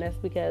now. And that's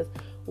because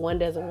one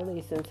doesn't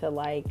release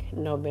until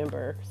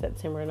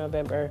September,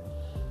 November.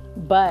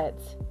 But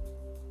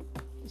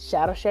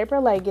Shadow Shaper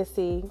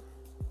Legacy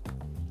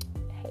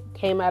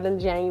came out on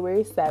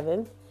January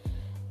 7th.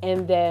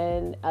 And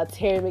then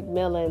Terry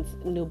McMillan's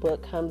new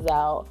book comes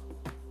out,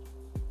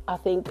 I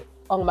think,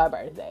 on my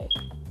birthday.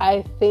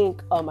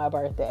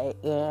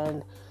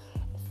 And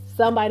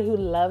somebody who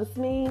loves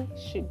me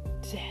should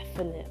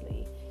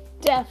definitely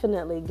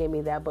give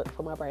me that book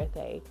for my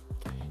birthday.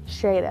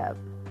 Straight up.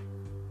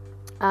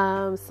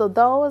 So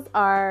those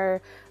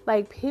are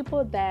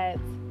people that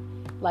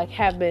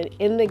have been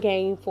in the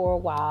game for a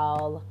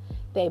while.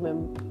 They've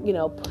been,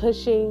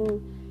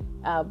 pushing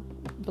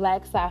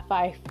Black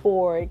sci-fi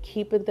forward,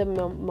 keeping the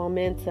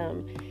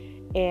momentum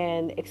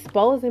and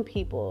exposing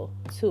people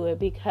to it,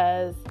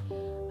 because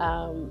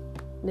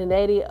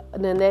Nnedi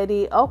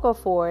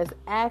Okorafor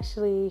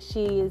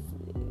she's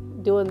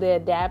doing the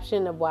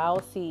adaptation of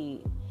Wild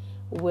Seed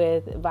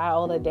with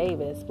Viola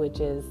Davis, which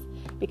is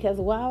because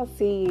Wild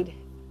Seed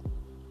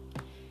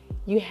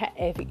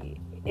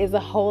is a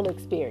whole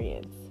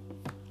experience.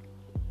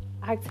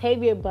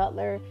 Octavia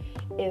Butler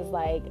is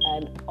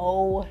an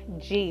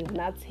OG. When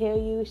I tell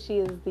you she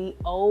is the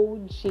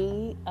OG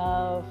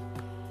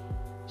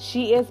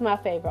she is my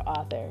favorite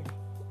author,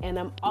 and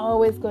I'm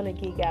always going to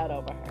geek out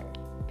over her.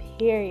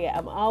 Period.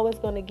 I'm always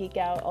going to geek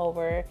out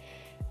over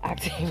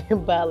Octavia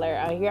Butler.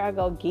 Here I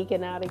go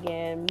geeking out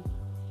again.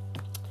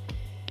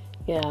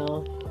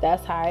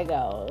 That's how it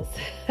goes.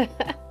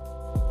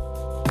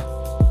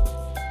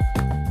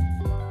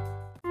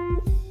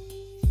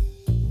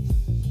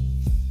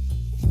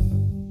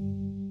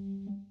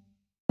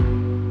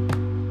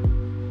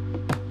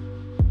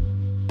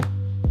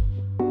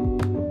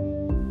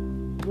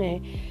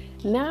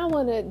 Now I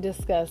want to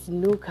discuss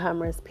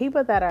newcomers,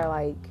 people that are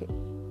like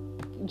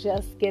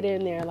just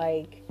getting their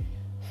like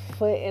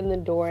foot in the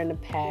door in the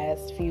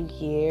past few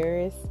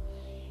years.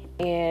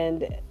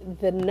 And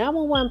the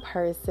number one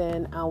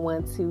person I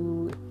want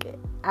to,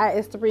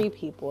 it's 3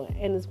 people,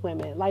 and it's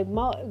women. Like,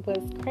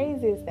 what's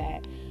crazy is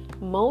that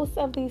most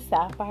of these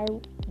sci-fi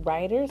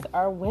writers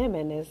are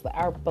women,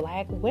 are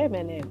Black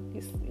women,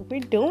 and we're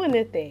doing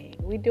the thing.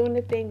 We're doing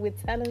the thing. We're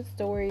telling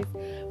stories,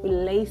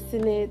 we're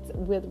lacing it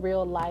with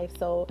real life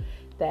so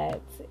that,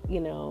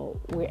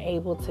 we're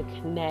able to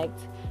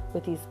connect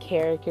with these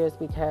characters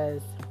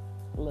because,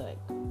 look,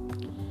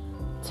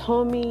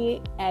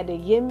 Tomi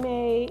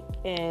Adeyemi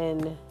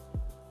and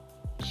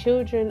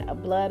Children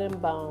of Blood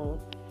and Bone.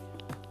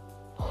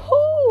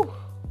 Whew!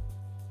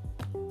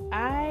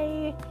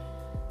 I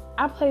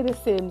play The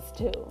Sims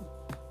too.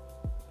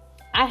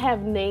 I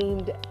have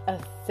named a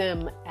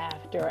sim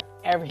after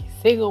every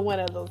single one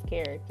of those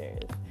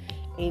characters.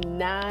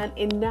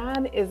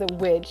 Inan is a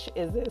witch,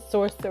 is a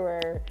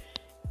sorcerer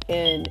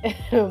in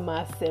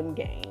my sim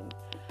game.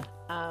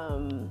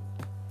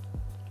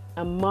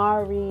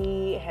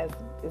 Amari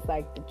is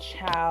like the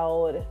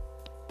child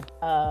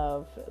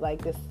of,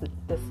 like, the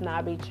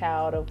snobby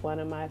child of one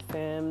of my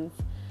sims.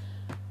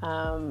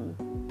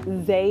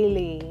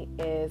 Zaylee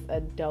is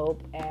a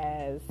dope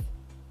as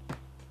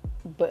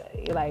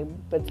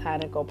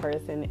botanical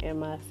person in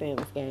my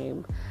Sims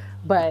game,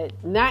 but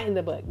not in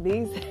the book.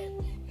 These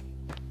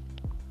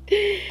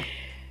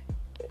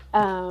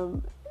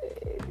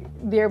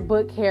their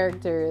book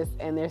characters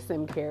and their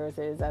sim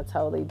characters are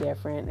totally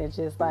different. It's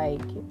just like,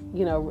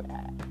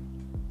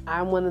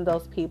 I'm one of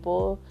those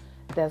people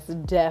that's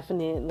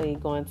definitely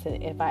going to,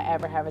 if I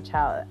ever have a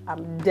child,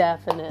 I'm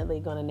definitely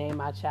going to name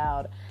my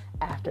child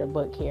after a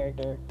book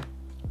character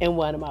in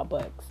one of my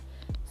books.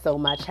 So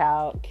my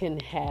child can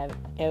have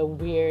a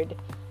weird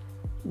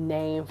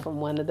name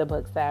from one of the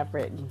books that I've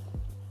written,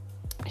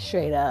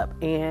 straight up.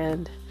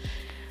 And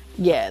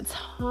yeah,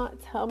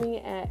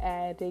 Tomi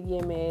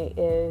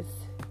Adeyemi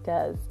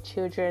does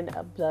Children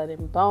of Blood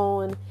and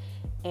Bone,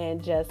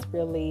 and just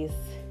released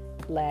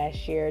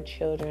last year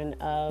Children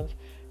of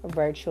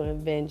Virtue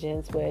and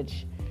Vengeance,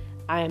 which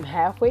I am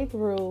halfway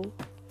through.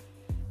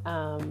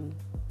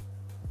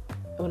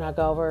 When I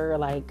go over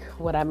like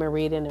what I've been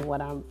reading and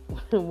what I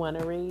want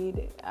to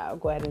read, I'll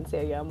go ahead and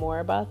tell y'all more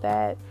about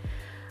that.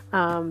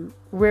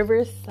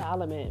 River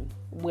Solomon,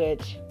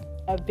 which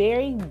a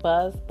very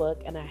buzz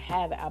book, and I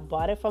have it. I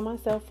bought it for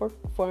myself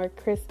for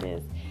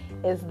Christmas,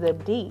 is The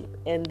Deep.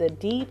 And The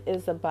Deep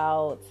is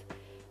about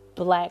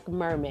Black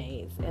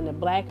mermaids. And the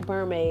Black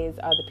mermaids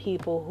are the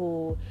people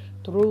who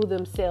threw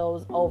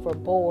themselves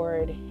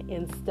overboard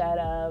instead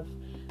of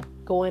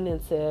going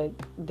into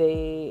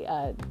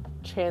the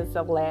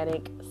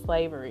transatlantic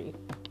slavery.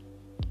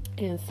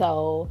 And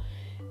so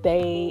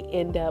they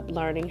end up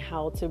learning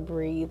how to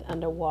breathe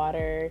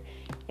underwater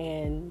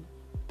and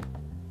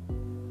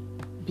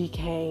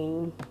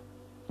became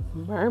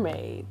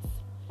mermaids.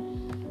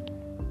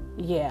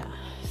 Yeah,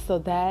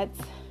 so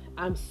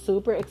I'm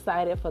super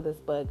excited for this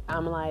book.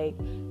 I'm like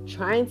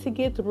trying to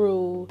get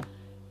through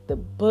the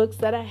books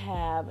that I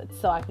have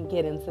so I can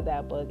get into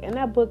that book. And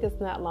that book is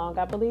not long.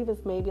 I believe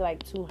it's maybe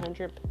like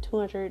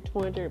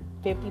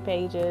 250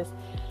 pages.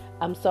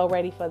 I'm so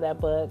ready for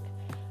that book.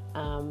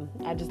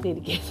 I just need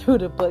to get through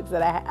the books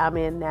that I'm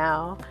in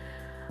now.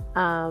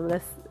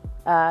 Yatasha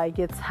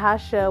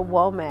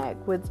Womack.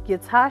 What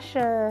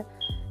Yatasha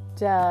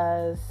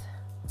does,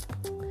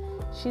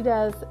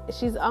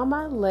 she's on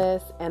my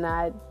list, and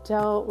I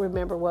don't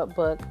remember what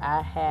book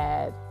I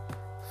had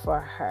for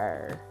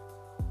her.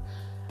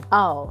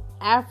 Oh,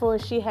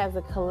 she has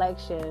a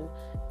collection,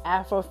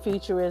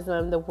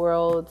 Afrofuturism, the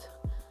World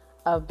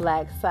of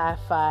Black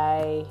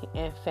Sci-Fi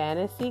and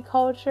Fantasy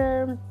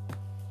Culture.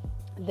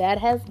 That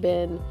has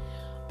been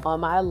on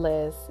my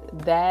list.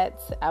 I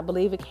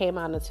believe it came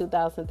out in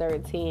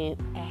 2013.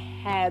 It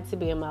had to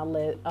be on my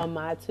list, on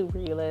my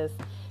to-read list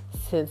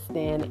since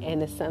then.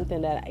 And it's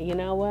something that, you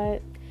know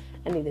what?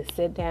 I need to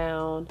sit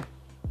down,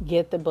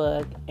 get the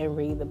book, and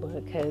read the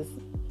book, because,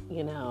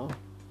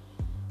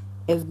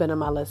 it's been on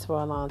my list for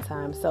a long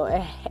time. So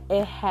it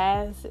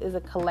is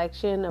a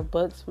collection of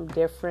books from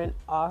different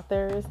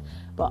authors,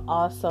 but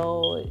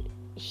also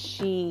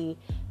she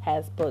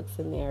has books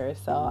in there.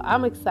 So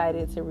I'm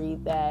excited to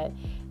read that.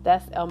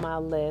 That's on my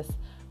list.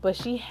 But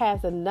she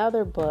has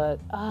another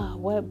book.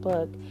 What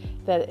book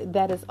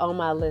that is on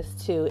my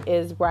list too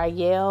is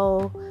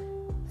Rael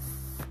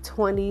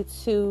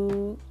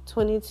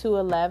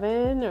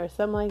 2211 or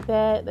something like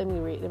that. Let me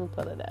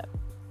pull it up.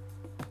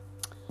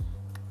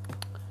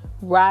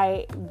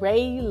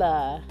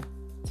 Rayla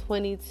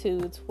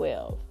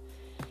 2212.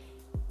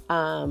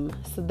 So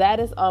that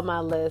is on my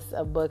list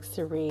of books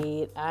to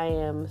read. I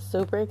am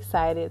super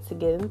excited to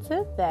get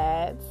into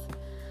that.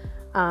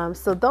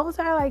 So those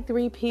are like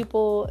 3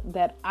 people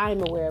that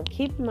I'm aware of.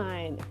 Keep in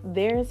mind,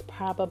 there's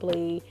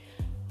probably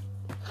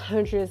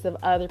hundreds of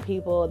other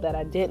people that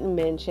I didn't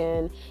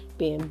mention,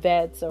 being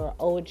vets or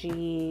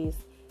OGs,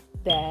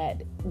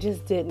 that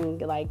just didn't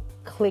like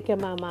click in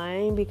my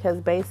mind,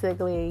 because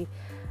basically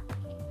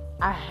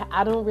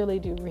I don't really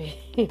do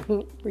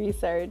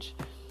research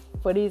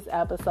for these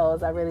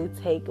episodes. I really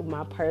take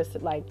my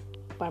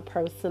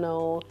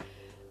personal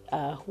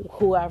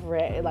who I've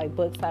read, like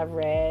books I've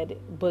read,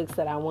 books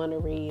that I want to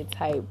read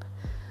type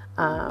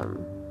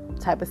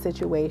of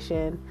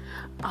situation.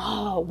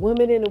 Oh,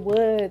 Women in the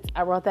Woods.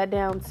 I wrote that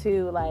down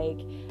too. Like,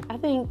 I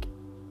think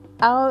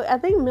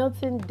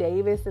Milton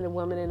Davis in The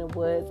Woman in the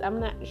Woods. I'm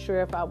not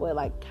sure if I would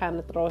like kind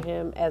of throw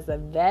him as a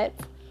vet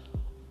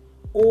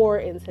or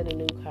into the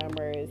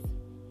newcomers,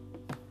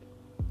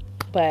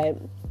 but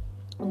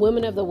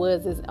Women of the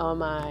Woods is on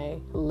my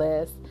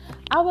list.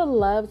 I would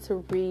love to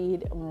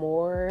read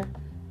more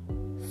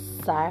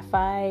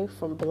sci-fi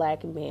from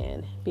Black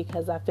men,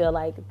 because I feel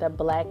like the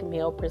Black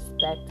male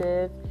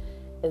perspective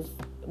is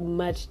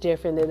much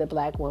different than the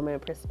Black woman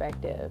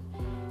perspective,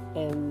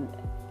 and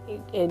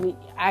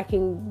I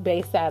can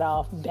base that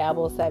off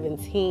Babel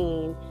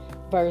 17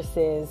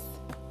 versus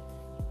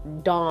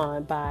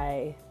Dawn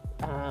by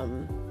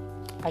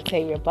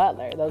Octavia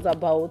Butler. Those are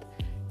both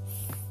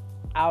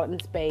out in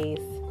space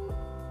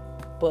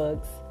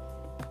books.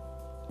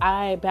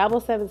 Babel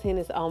 17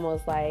 is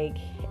almost like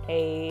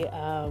a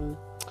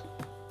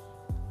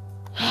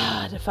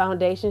the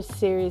Foundation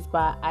series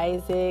by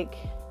Isaac.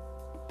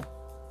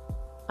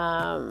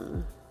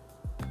 I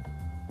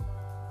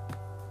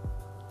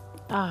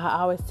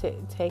always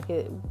take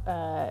it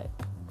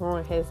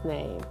wrong his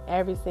name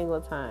every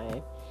single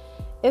time.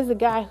 It's the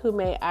guy who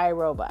made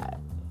iRobot,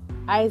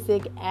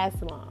 Isaac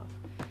Asimov.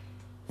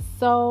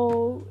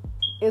 So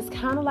it's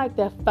kind of like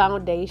the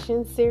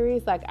Foundation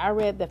series. Like, I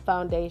read the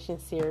Foundation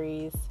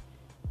series.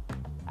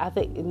 I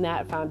think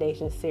not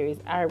Foundation series.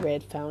 I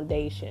read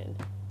Foundation.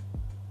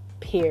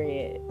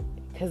 Period.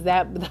 Because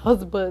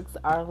those books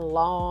are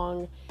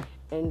long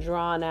and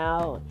drawn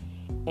out,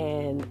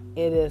 and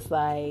it is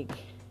like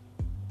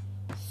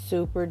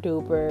super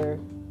duper.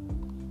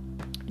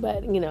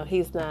 But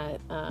he's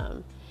not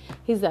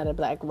a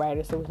Black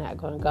writer, so we're not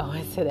going to go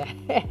into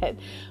that.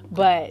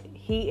 But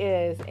he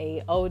is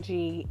a OG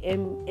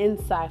in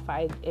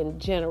sci-fi in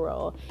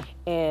general,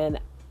 and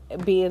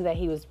being that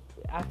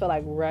I feel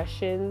like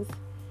Russians,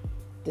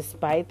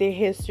 despite their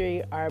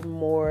history, are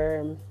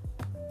more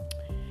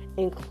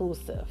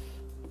inclusive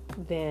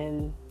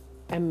than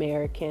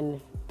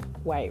American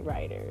white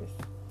writers.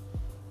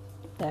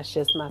 That's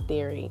just my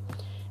theory.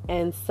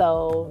 And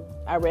so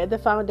I read the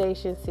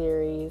Foundation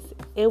series.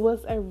 It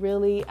was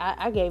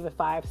I gave it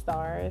 5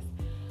 stars,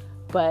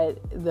 but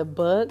the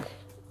book,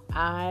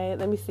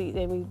 let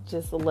me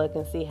just look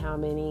and see how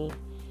many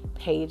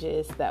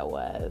pages that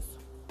was.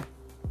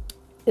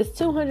 It's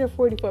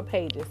 244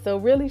 pages, so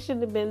it really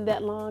shouldn't have been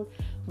that long,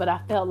 but I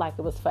felt like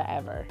it was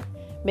forever.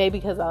 Maybe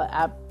because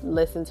I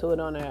listened to it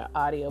on an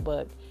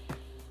audiobook,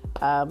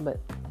 but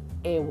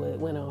it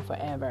went on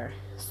forever.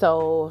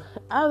 So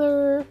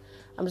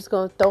I'm just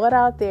going to throw it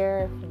out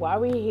there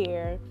while we're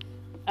here.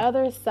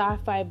 Other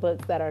sci-fi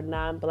books that are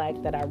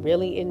non-Black that I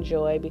really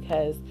enjoy,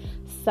 because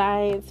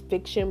science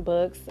fiction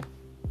books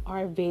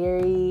are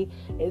very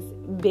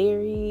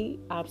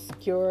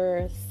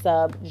obscure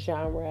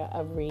sub-genre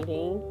of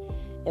reading.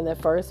 In the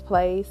first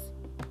place,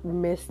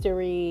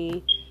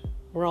 mystery,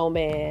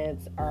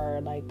 romance are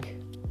like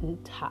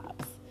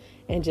tops,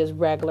 and just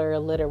regular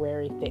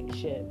literary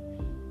fiction.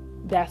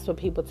 That's what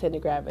people tend to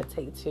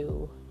gravitate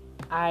to.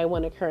 I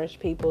want to encourage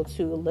people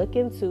to look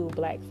into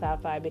Black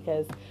sci-fi,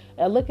 because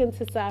look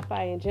into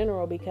sci-fi in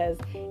general, because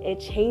it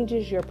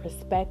changes your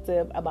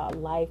perspective about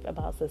life,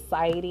 about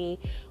society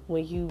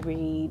when you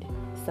read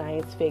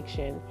science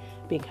fiction,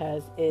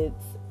 because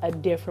it's a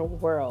different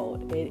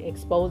world. It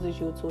exposes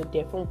you to a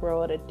different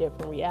world, a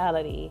different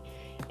reality,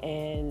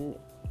 and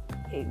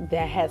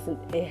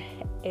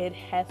it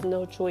has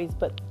no choice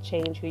but to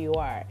change who you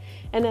are.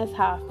 And that's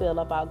how I feel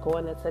about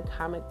going into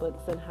comic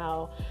books, and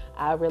how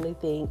I really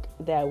think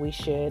that we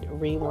should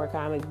read more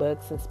comic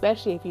books,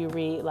 especially if you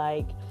read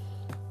like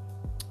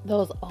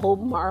those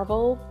old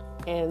Marvel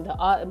and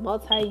the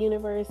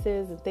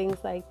multi-universes and things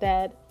like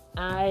that.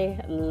 I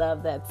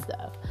love that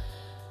stuff.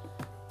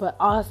 But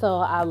also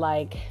I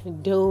like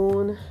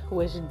Dune,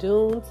 which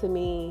Dune to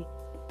me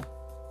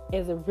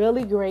is a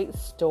really great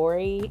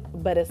story,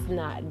 but it's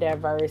not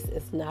diverse,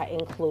 it's not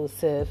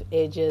inclusive.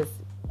 It just,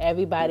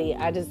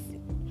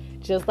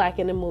 just like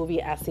in the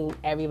movie, I seen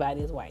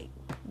everybody's white,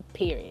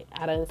 period.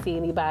 I don't see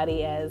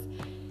anybody as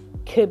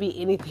could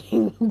be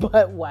anything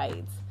but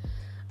white.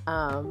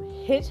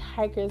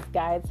 Hitchhiker's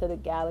Guide to the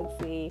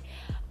Galaxy.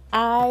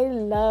 I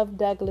love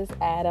Douglas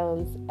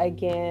Adams.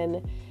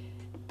 Again,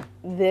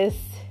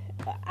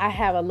 I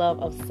have a love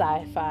of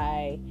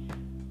sci-fi.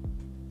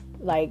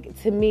 Like,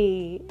 to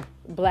me,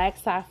 Black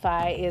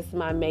sci-fi is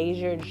my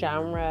major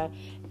genre,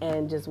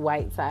 and just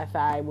white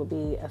sci-fi would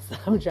be a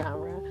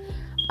subgenre.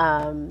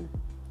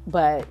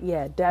 But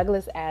yeah,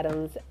 Douglas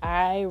Adams,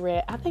 I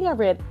think I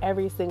read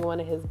every single one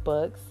of his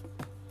books.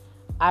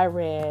 I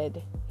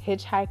read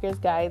Hitchhiker's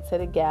Guide to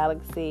the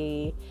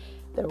Galaxy,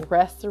 The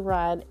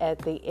Restaurant at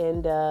the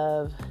End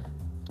of,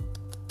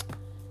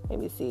 let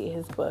me see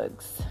his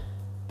books.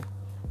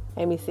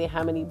 Let me see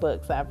how many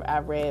books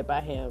I've read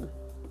by him.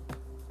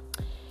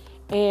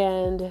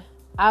 And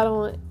I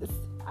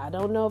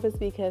don't know if it's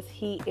because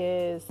he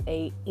is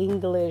a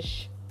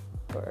English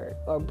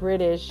or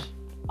British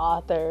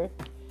author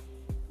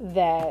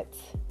that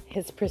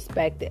his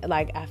perspective,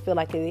 like, I feel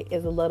like it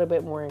is a little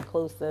bit more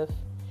inclusive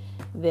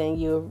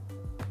than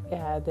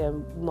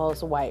than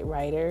most white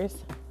writers.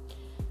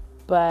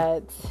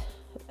 But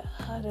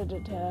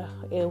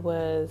it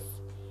was,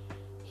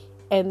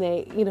 and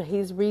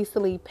he's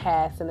recently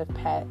passed in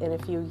a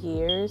few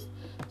years.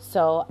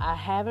 So I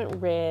haven't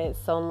read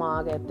So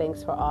Long and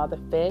Thanks for All the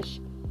Fish,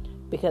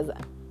 because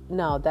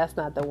no, that's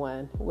not the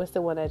one. What's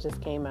the one that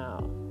just came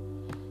out?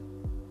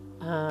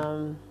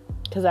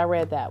 Because I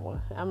read that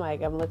one. I'm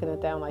looking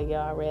at that. I'm like, yo,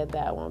 I read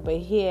that one. But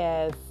he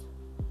has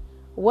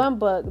one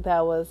book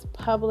that was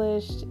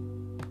published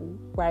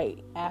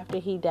right after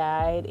he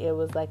died. It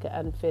was like an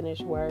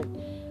unfinished work.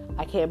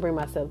 I can't bring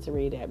myself to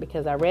read that,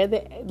 because I read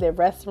the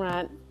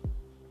Restaurant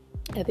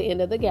at the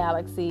End of the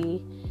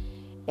Galaxy,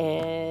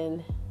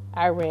 and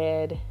I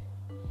read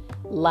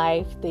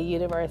Life, the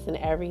Universe, and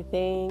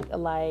Everything.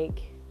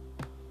 Like,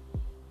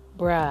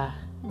 bruh,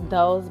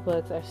 those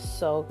books are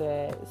so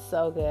good,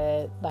 so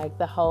good. Like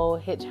the whole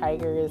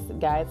Hitchhiker's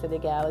Guide to the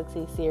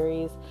Galaxy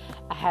series.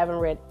 I haven't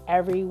read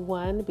every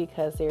one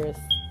because there's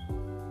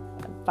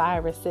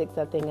 5 or 6,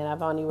 I think, and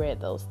I've only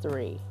read those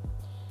 3.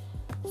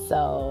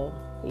 So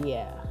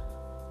yeah,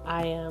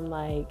 I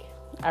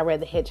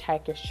read the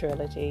Hitchhiker's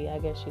trilogy. I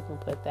guess you can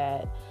put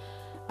that.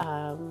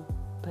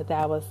 But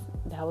that was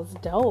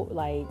dope.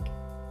 Like,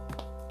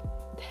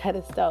 that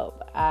is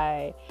dope.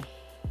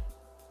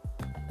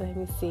 Let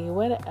me see,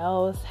 what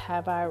else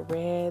have I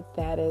read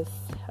that is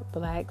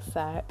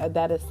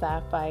that is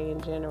sci-fi in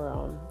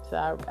general?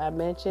 So I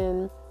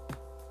mentioned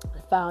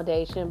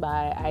Foundation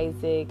by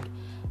Isaac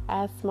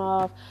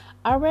Asimov.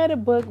 I read a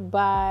book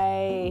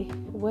by,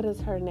 what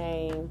is her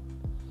name?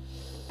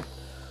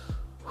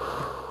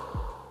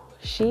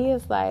 She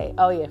is like,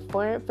 oh yeah,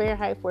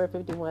 Fahrenheit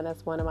 451.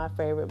 That's one of my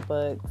favorite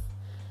books.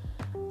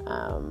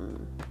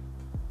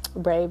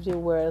 Brave New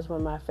World is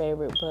one of my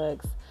favorite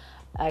books.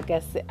 I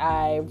guess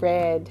I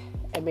read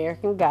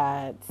American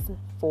Gods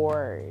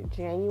for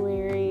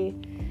January.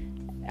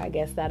 I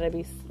guess that'll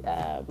be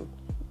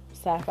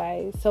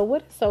sci-fi. So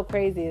what is so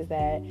crazy is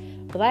that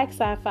black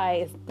sci-fi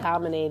is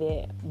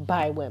dominated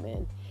by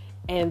women,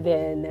 and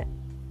then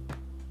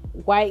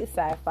white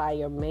sci-fi,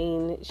 or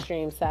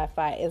mainstream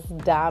sci-fi, is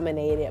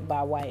dominated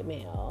by white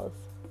males.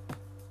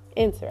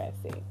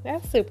 Interesting.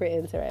 That's super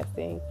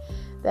interesting,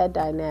 that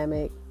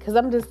dynamic. Because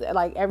I'm just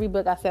like, every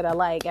book I said I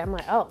like, I'm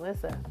like, oh,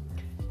 that's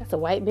a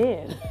white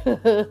man.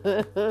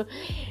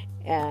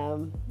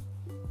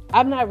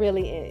 I'm not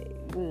really,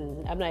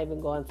 I'm not even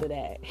going to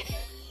that.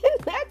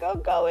 Not gonna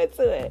go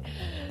into it.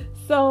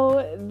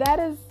 So that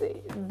is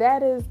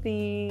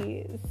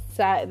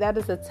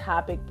the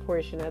topic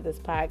portion of this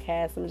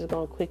podcast. I'm just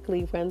gonna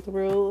quickly run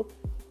through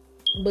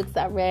books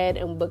I read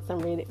and books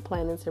I'm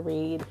planning to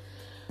read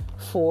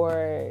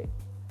for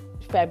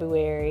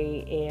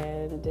February,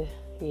 and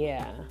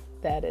yeah,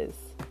 that is.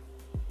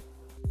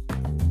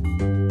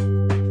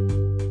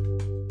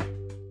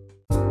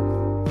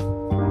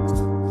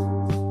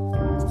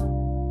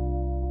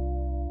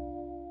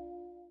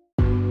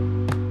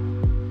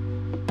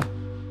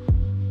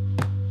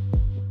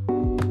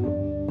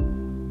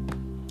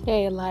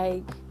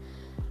 Okay,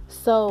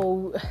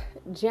 so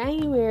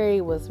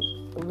January was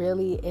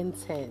really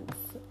intense.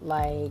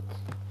 Like,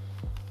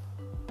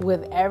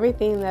 with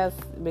everything that's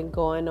been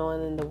going on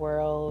in the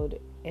world,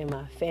 in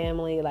my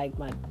family, like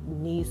my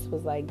niece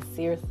was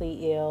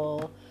seriously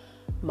ill.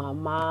 My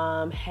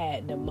mom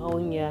had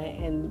pneumonia,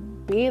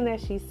 and being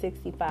that she's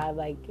 65,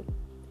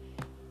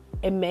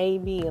 it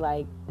made me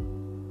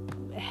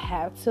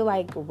have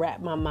to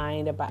wrap my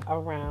mind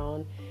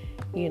around,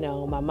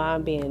 my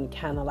mom being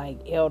kind of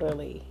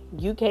elderly.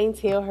 You can't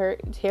tell her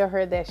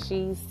that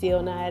she's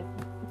still not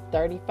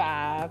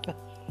 35.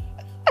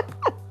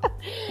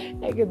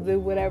 They can do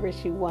whatever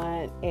she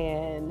wants,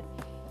 and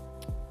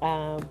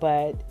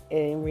but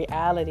in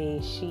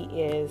reality, she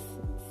is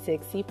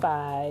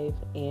 65,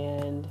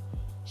 and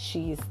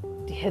she's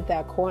hit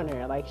that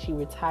corner. She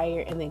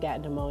retired and then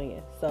got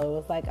pneumonia, so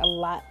it was a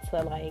lot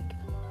to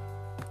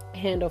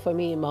handle for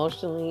me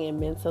emotionally and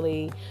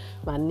mentally.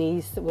 My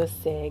niece was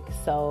sick,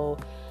 so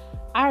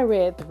I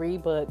read 3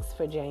 books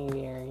for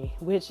January,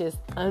 which is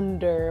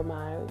under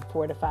my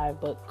 4 to 5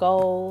 book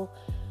goal.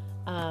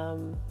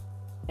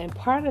 And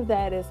part of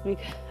that is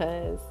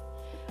because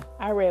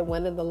I read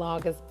one of the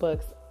longest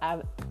books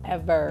I've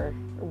ever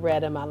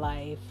read in my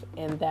life,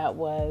 and that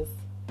was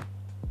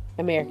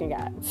American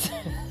Gods.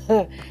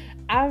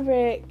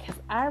 because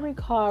I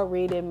recall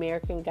reading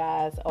American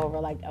Gods over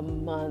like a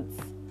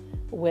month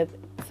with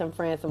some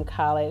friends from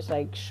college,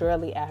 like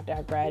shortly after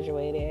I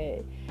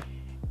graduated.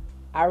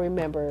 I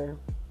remember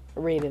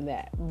reading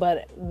that.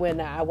 But when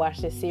I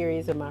watched this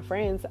series with my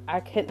friends, I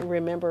couldn't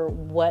remember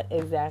what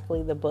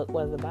exactly the book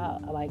was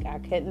about. Like, I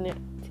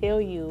couldn't tell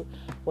you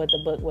what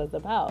the book was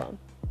about.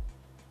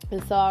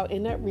 And so I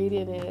ended up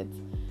reading it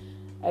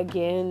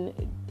again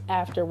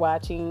after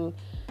watching,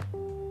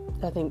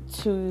 I think,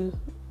 2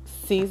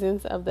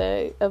 seasons of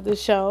the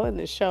show. And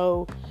the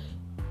show,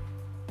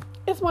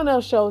 it's one of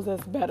those shows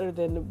that's better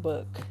than the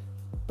book,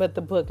 but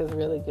the book is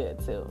really good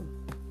too.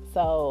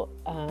 So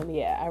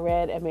I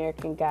read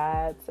American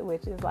Gods,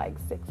 which is like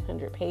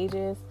 600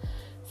 pages,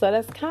 so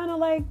that's kind of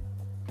like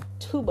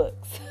 2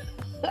 books.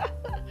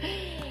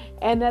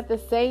 And at the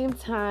same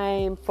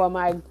time, for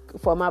my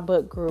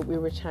book group, we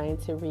were trying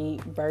to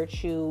read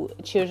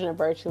Children of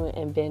Virtue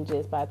and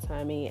Vengeance by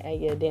Tomi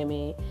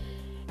Adeyemi.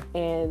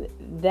 And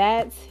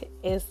that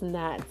is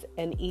not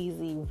an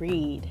easy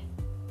read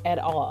at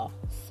all.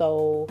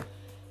 So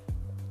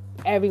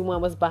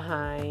everyone was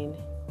behind.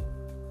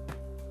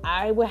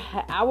 I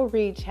would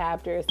read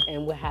chapters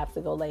and would have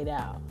to go lay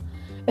down.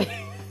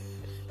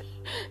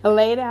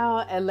 Lay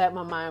down and let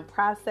my mind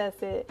process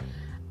it.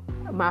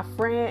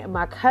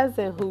 My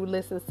cousin who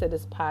listens to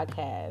this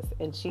podcast,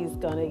 and she's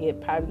gonna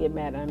probably get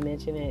mad I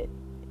mention it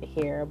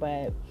here,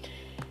 but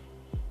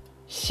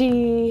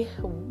she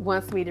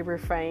wants me to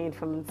refrain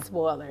from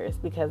spoilers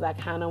because I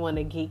kind of want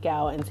to geek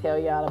out and tell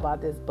y'all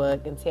about this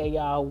book and tell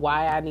y'all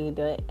why I need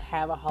to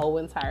have a whole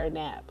entire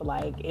nap.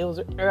 Like, it was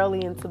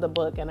early into the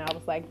book and I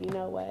was like, you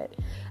know what?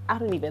 I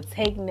don't even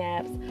take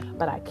naps,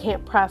 but I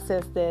can't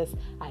process this.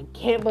 I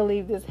can't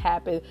believe this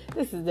happened.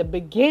 This is the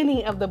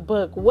beginning of the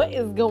book. What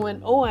is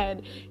going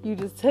on? You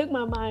just took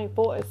my mind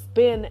for a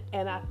spin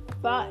and I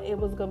thought it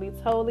was going to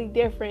be totally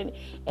different.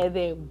 And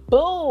then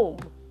boom!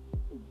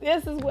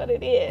 This is what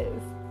it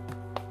is.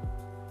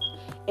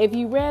 If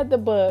you read the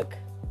book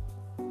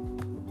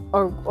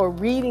or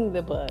reading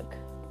the book,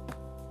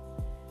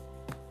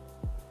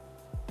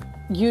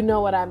 you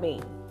know what I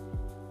mean.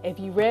 If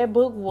you read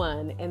book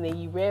 1 and then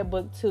you read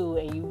book 2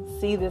 and you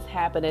see this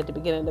happen at the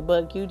beginning of the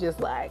book, you just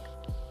like,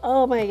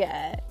 oh my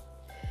God.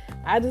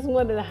 I just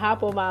wanted to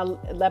hop on my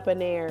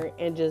Lepanair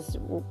and just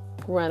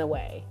run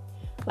away.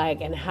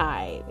 Like, and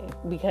hide,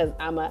 because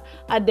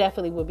I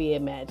definitely would be a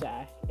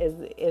magi.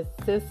 As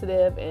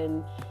sensitive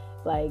and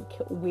like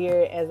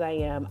weird as I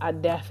am, I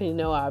definitely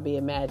know I'll be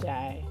a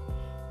magi.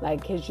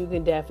 Like, cause you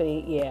can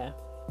definitely,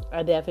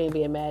 I'll definitely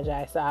be a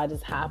magi. So I'll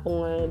just hop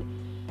on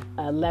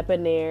a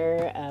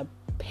Lepanair, a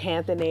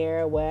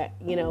Panthanair,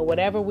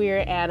 whatever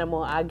weird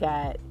animal I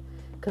got,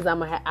 cause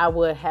I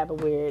would have a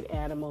weird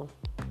animal,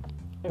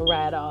 and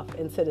ride off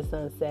into the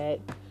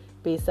sunset,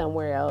 be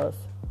somewhere else.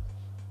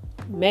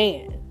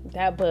 Man,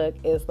 that book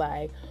is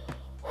like,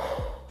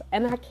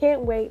 and I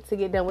can't wait to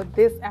get done with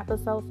this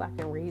episode so I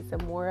can read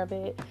some more of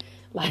it.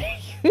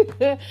 Like,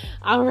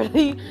 I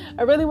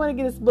really want to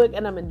get this book,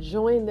 and I'm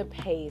enjoying the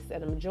pace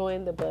and I'm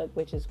enjoying the book,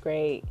 which is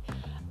great.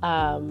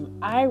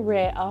 I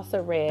read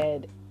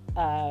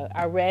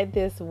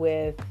this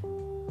with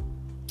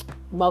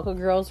Mocha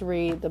Girls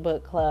Read, the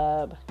book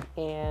club,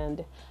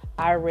 and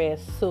I read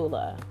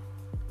Sula.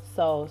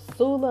 So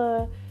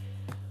Sula,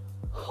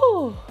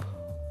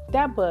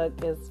 that book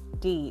is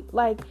deep.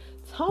 Like,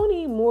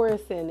 Toni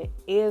Morrison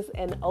is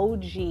an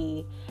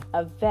OG,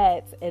 a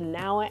vet, and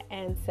now an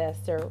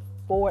ancestor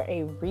for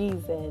a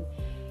reason.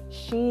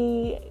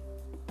 She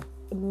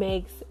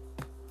makes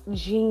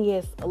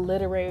genius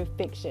literary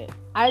fiction.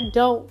 I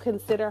don't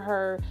consider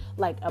her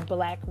like a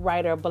black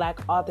writer, black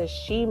author.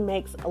 She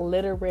makes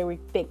literary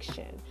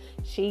fiction.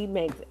 She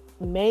makes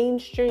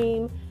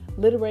mainstream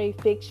literary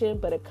fiction,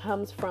 but it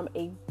comes from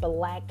a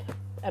black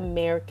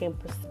American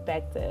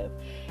perspective.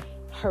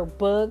 Her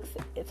books,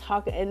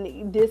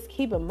 and just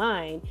keep in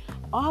mind,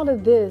 all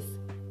of this,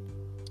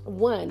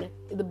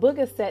 the book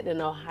is set in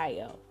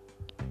Ohio.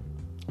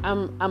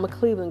 I'm a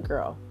Cleveland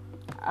girl.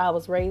 I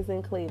was raised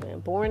in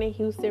Cleveland, born in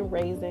Houston,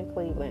 raised in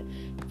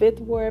Cleveland. 5th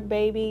Ward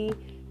baby,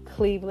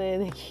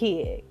 Cleveland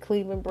kid,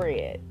 Cleveland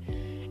bred.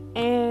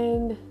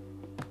 And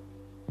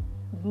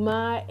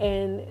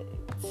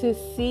to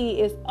see,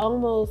 it's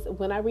almost,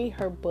 when I read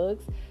her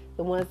books,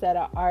 the ones that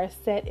are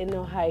set in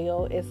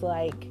Ohio, it's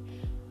like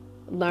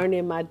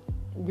learning my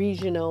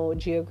regional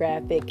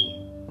geographic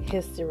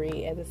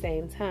history at the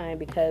same time,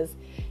 because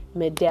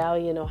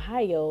Medallion,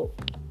 Ohio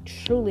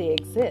truly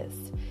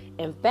exists.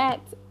 In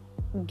fact,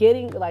 at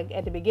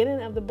the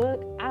beginning of the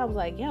book, I was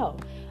like,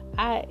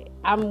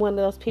 I'm one of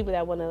those people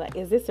that want to, like,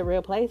 is this a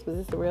real place? Was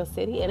this a real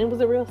city? And it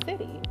was a real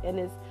city, and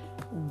it's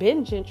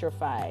been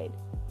gentrified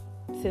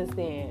since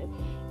then.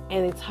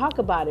 And they talk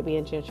about it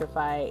being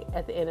gentrified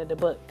at the end of the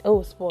book.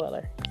 Oh,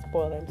 spoiler,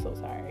 I'm so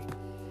sorry.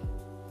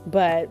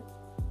 But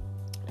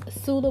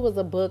Sula was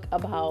a book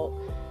about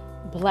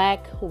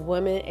black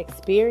women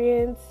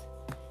experience,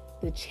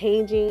 the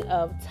changing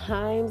of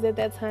times at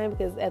that time,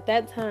 because at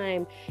that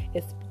time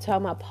it's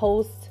talking about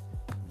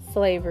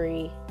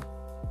post-slavery,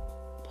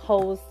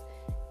 post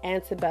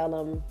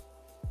antebellum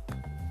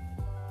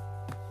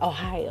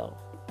Ohio.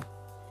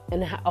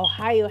 And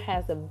Ohio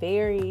has a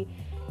very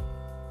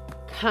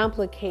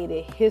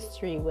complicated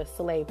history with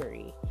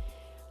slavery.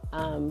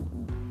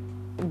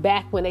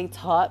 Back when they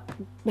taught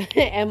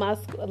at my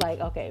school, like,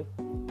 okay,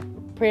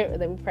 let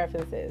me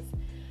preface this.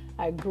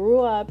 I grew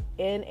up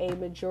in a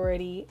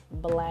majority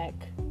black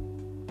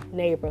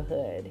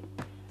neighborhood.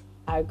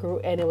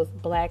 And it was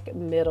black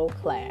middle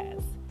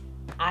class.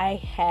 I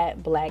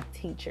had black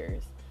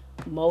teachers.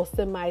 Most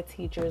of my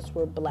teachers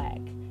were black.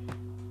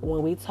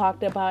 When we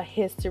talked about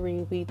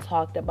history, we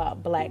talked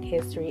about black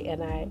history.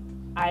 And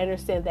I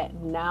understand that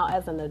now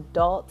as an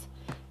adult,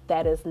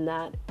 that is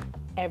not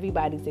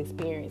everybody's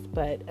experience.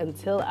 But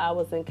until I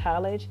was in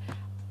college,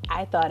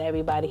 I thought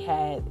everybody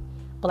had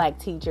black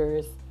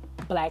teachers,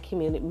 black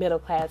community, middle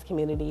class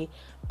community,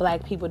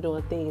 black people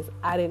doing things.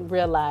 I didn't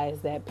realize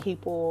that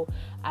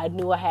I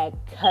knew I had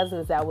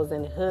cousins that was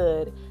in the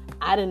hood.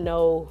 I didn't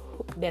know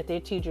that their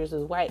teachers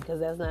was white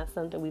because that's not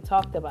something we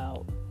talked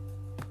about.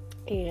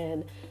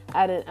 And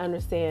I didn't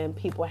understand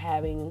people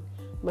having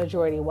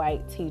majority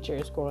white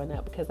teachers growing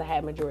up because I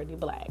had majority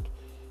black.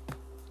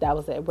 That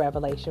was a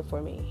revelation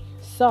for me.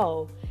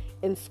 So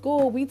in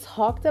school, we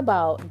talked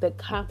about the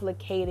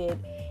complicated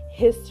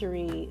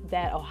history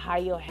that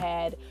Ohio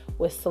had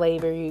with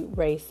slavery,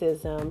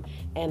 racism,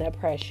 and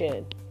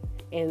oppression.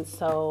 And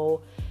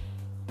so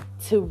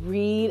to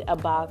read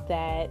about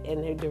that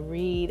and to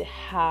read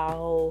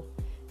how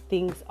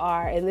things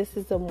are, and this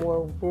is a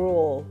more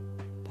rural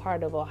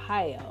part of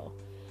Ohio.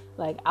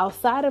 Like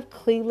outside of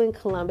Cleveland,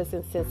 Columbus,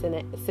 and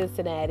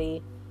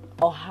Cincinnati,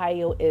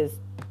 Ohio is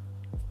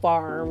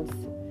farms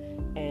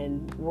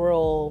and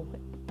rural.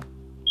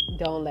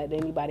 Don't let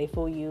anybody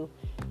fool you.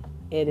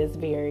 It is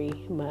very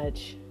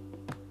much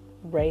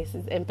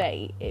racist. In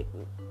fact,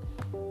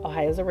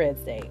 Ohio is a red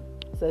state.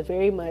 So it's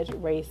very much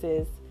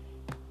racist.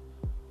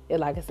 And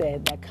like I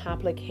said, that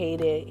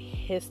complicated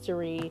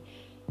history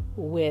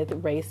with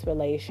race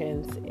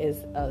relations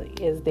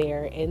is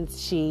there. And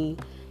she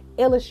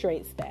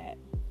illustrates that.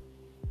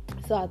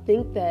 So I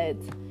think that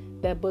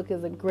book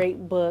is a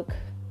great book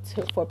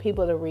for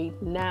people to read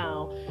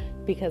now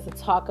because it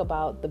talk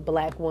about the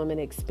black woman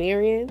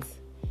experience,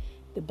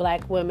 the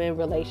black women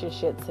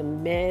relationship to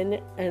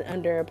men and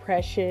under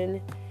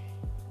oppression,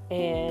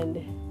 and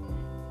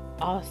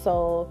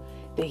also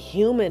the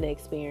human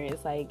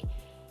experience. Like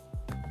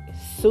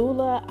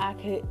Sula,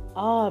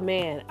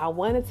 I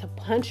wanted to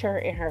punch her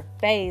in her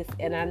face,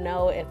 and I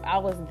know if I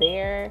was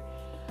there,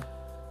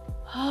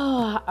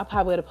 I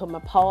probably would have put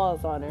my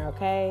paws on her,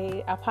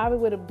 okay? I probably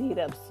would have beat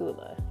up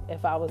Sula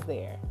if I was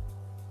there.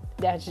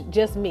 That's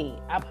just me.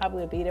 I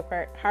probably would beat up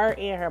her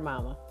and her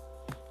mama.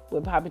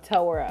 Would probably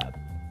toe her up.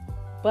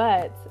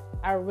 But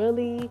I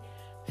really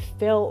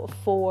felt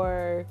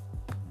for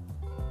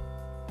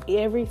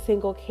every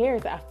single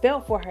character. I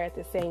felt for her at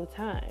the same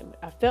time.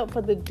 I felt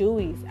for the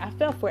Deweys. I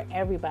felt for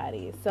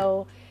everybody.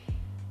 So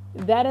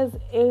that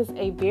is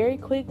a very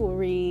quick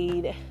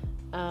read.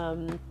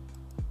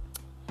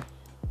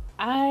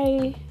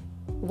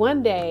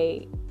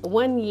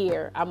 One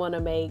year, I'm going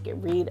to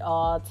read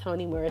all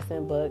Toni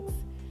Morrison books.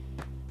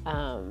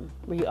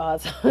 Read all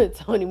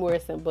Toni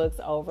Morrison books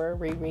over,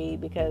 reread,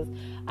 because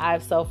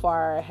I've so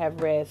far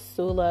have read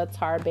Sula,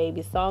 Tar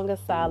Baby, Song of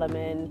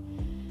Solomon,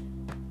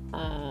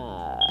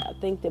 I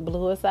think The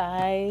Bluest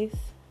Eyes.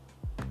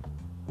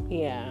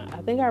 Yeah,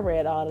 I think I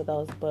read all of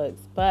those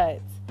books, but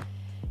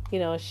you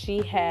know,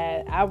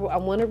 I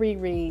want to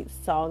reread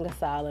Song of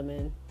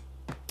Solomon.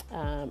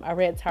 I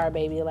read Tar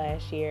Baby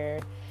last year.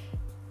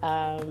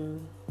 I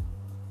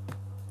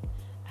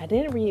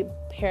didn't read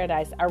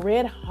Paradise. I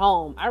read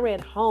Home.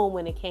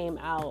 When it came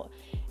out.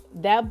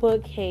 That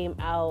book came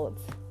out.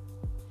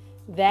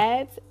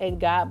 That and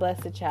God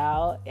Bless the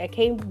Child.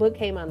 Book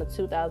came out in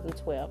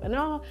 2012. And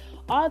all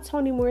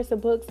Toni Morrison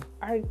books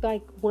are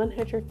like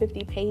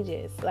 150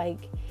 pages. Like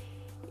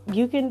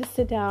you can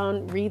sit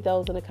down, read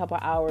those in a couple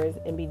hours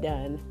and be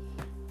done.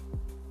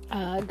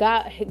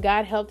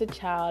 God Help the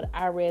Child.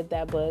 I read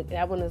that book.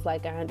 That one is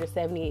like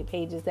 178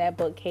 pages. That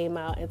book came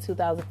out in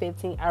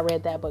 2015. I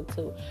read that book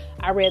too.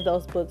 I read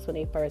those books when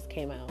they first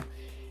came out.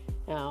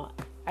 Now,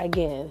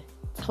 again,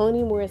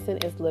 Toni Morrison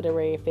is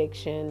literary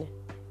fiction,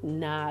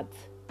 not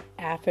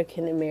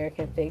African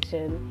American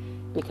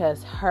fiction,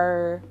 because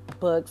her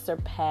books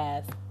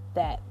surpass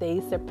that.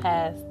 They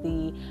surpass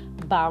the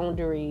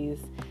boundaries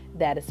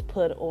that is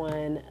put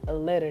on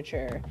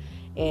literature.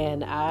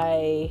 And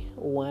I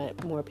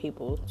want more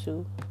people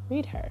to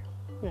read her.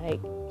 Like,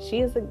 she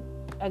is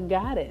a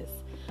goddess.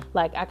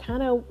 Like, I've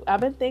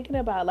been thinking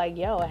about, like,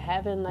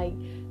 having, like,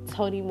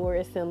 Toni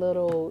Morrison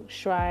little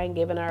shrine,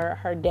 giving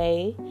her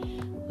day.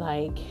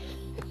 Like,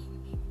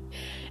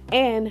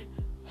 and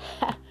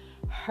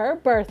her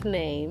birth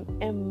name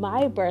and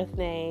my birth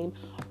name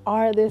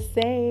are the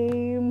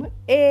same.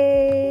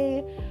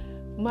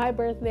 My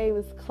birth name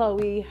is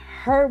Chloe.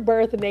 Her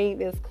birth name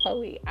is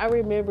Chloe. I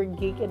remember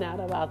geeking out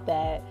about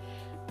that.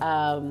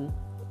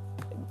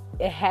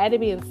 it had to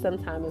be in some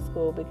time in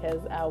school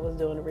because I was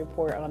doing a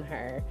report on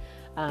her.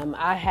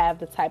 I have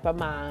the type of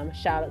mom,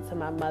 shout out to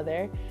my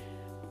mother,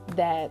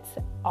 that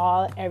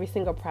every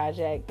single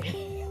project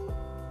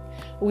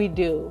we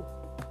do,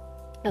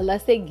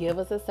 unless they give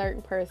us a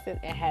certain person,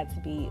 it had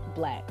to be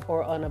Black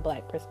or on a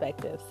Black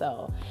perspective.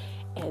 So,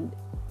 and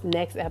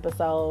next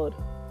episode,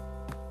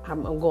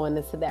 I'm going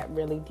into that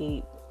really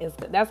deep.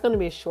 That's going to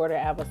be a shorter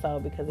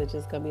episode because it's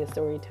just going to be a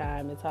story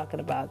time and talking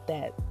about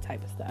that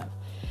type of stuff.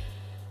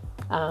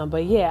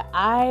 But yeah,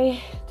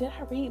 did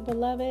I read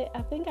Beloved?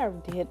 I think I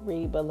did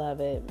read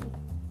Beloved.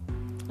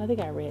 I think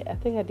I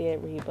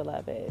did read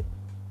Beloved.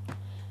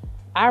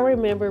 I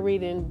remember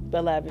reading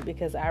Beloved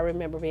because I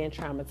remember being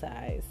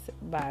traumatized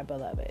by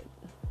Beloved.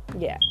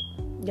 Yeah.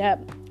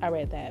 Yep. I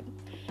read that.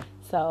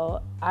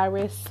 So I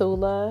read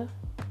Sula.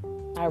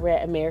 I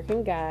read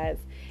American Gods.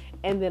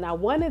 And then I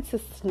wanted to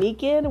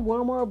sneak in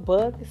one more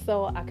book.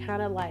 So I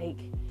kind of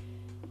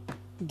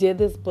did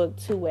this book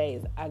two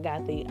ways. I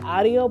got the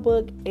audio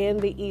book and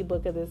the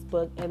ebook of this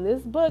book. And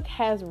this book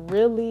has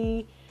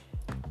really,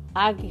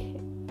 I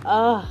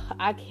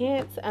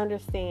can't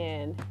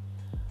understand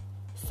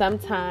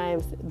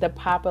sometimes the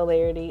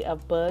popularity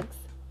of books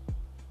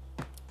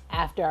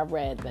after I've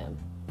read them.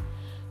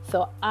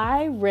 So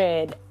I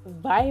read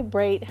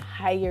Vibrate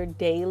Higher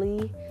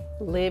Daily,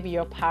 Live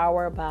Your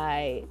Power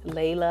by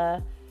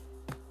Layla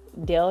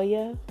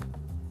Delia.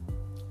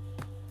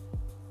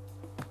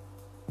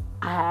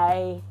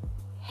 I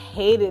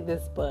hated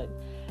this book.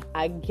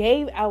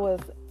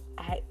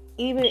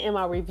 Even in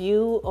my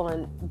review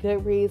on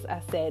Goodreads,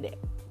 I said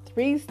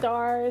 3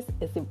 stars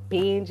is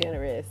being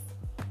generous.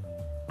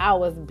 I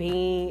was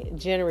being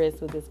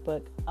generous with this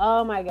book.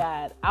 Oh my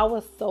God. I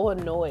was so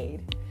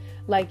annoyed.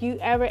 And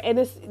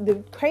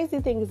the crazy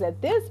thing is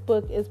that this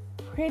book is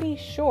pretty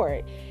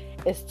short.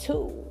 It's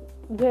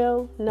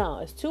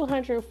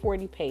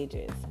 240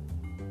 pages.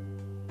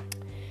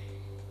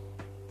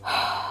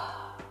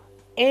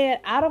 And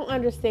I don't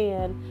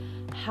understand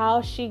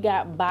how she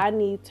got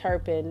Bonnie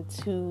Turpin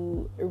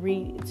to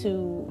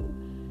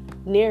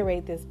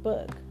narrate this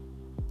book.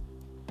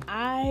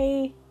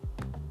 I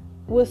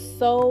was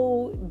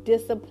so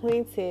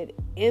disappointed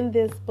in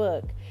this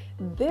book.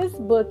 This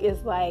book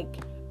is like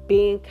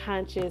being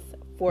conscious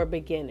for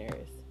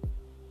beginners.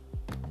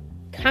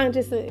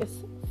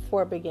 Consciousness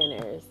for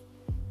beginners.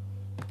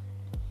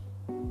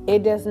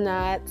 It does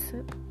not,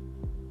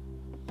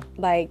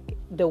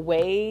 the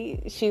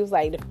way she was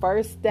the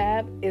first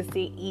step is to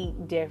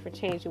eat different,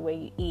 change the way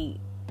you eat.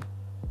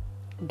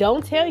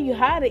 Don't tell you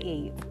how to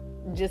eat,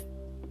 just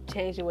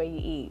change the way you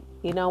eat.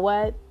 You know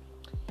what?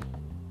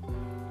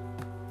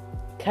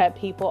 Cut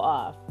people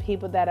off.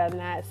 People that are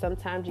not,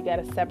 sometimes you got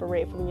to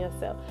separate from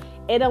yourself.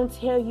 It don't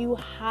tell you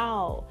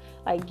how.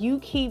 I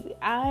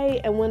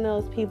am one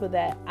of those people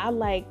that I'm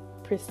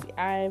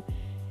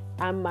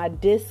my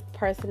disc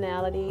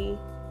personality.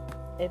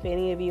 If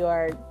any of you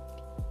are,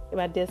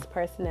 my disc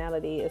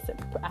personality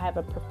I have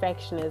a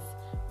perfectionist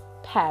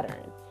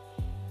pattern.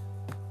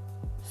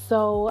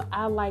 So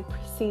I like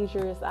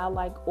procedures. I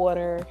like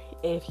order.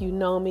 If you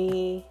know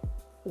me,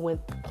 when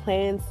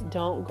plans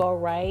don't go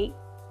right,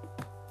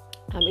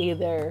 I'm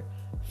either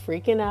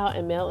freaking out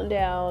and melting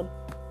down,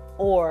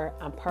 or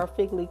I'm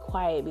perfectly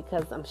quiet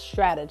because I'm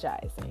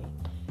strategizing.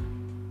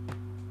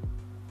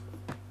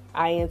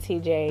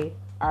 INTJ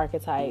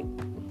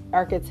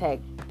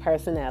architect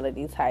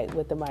personality type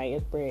with the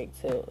Myers-Briggs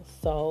too.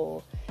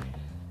 So,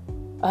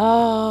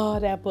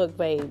 that book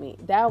made me.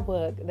 That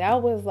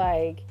was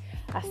I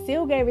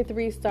still gave it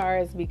 3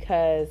 stars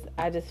because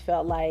I just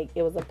felt like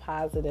it was a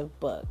positive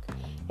book.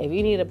 If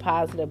you need a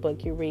positive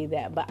book, you read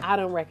that. But I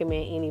don't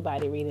recommend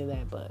anybody reading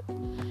that book.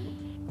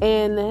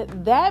 And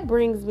that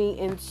brings me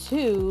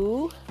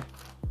into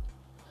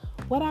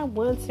what I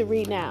want to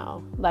read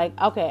now.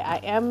 I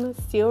am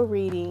still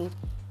reading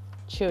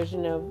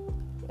Children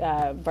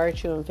of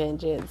Virtue and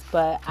Vengeance,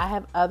 but I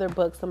have other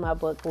books on my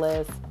book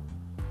list.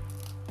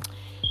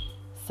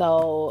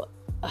 So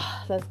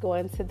let's go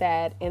into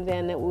that, and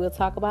then we'll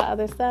talk about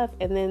other stuff,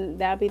 and then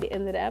that'll be the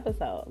end of the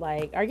episode.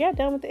 Are y'all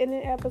done with the end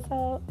of the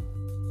episode?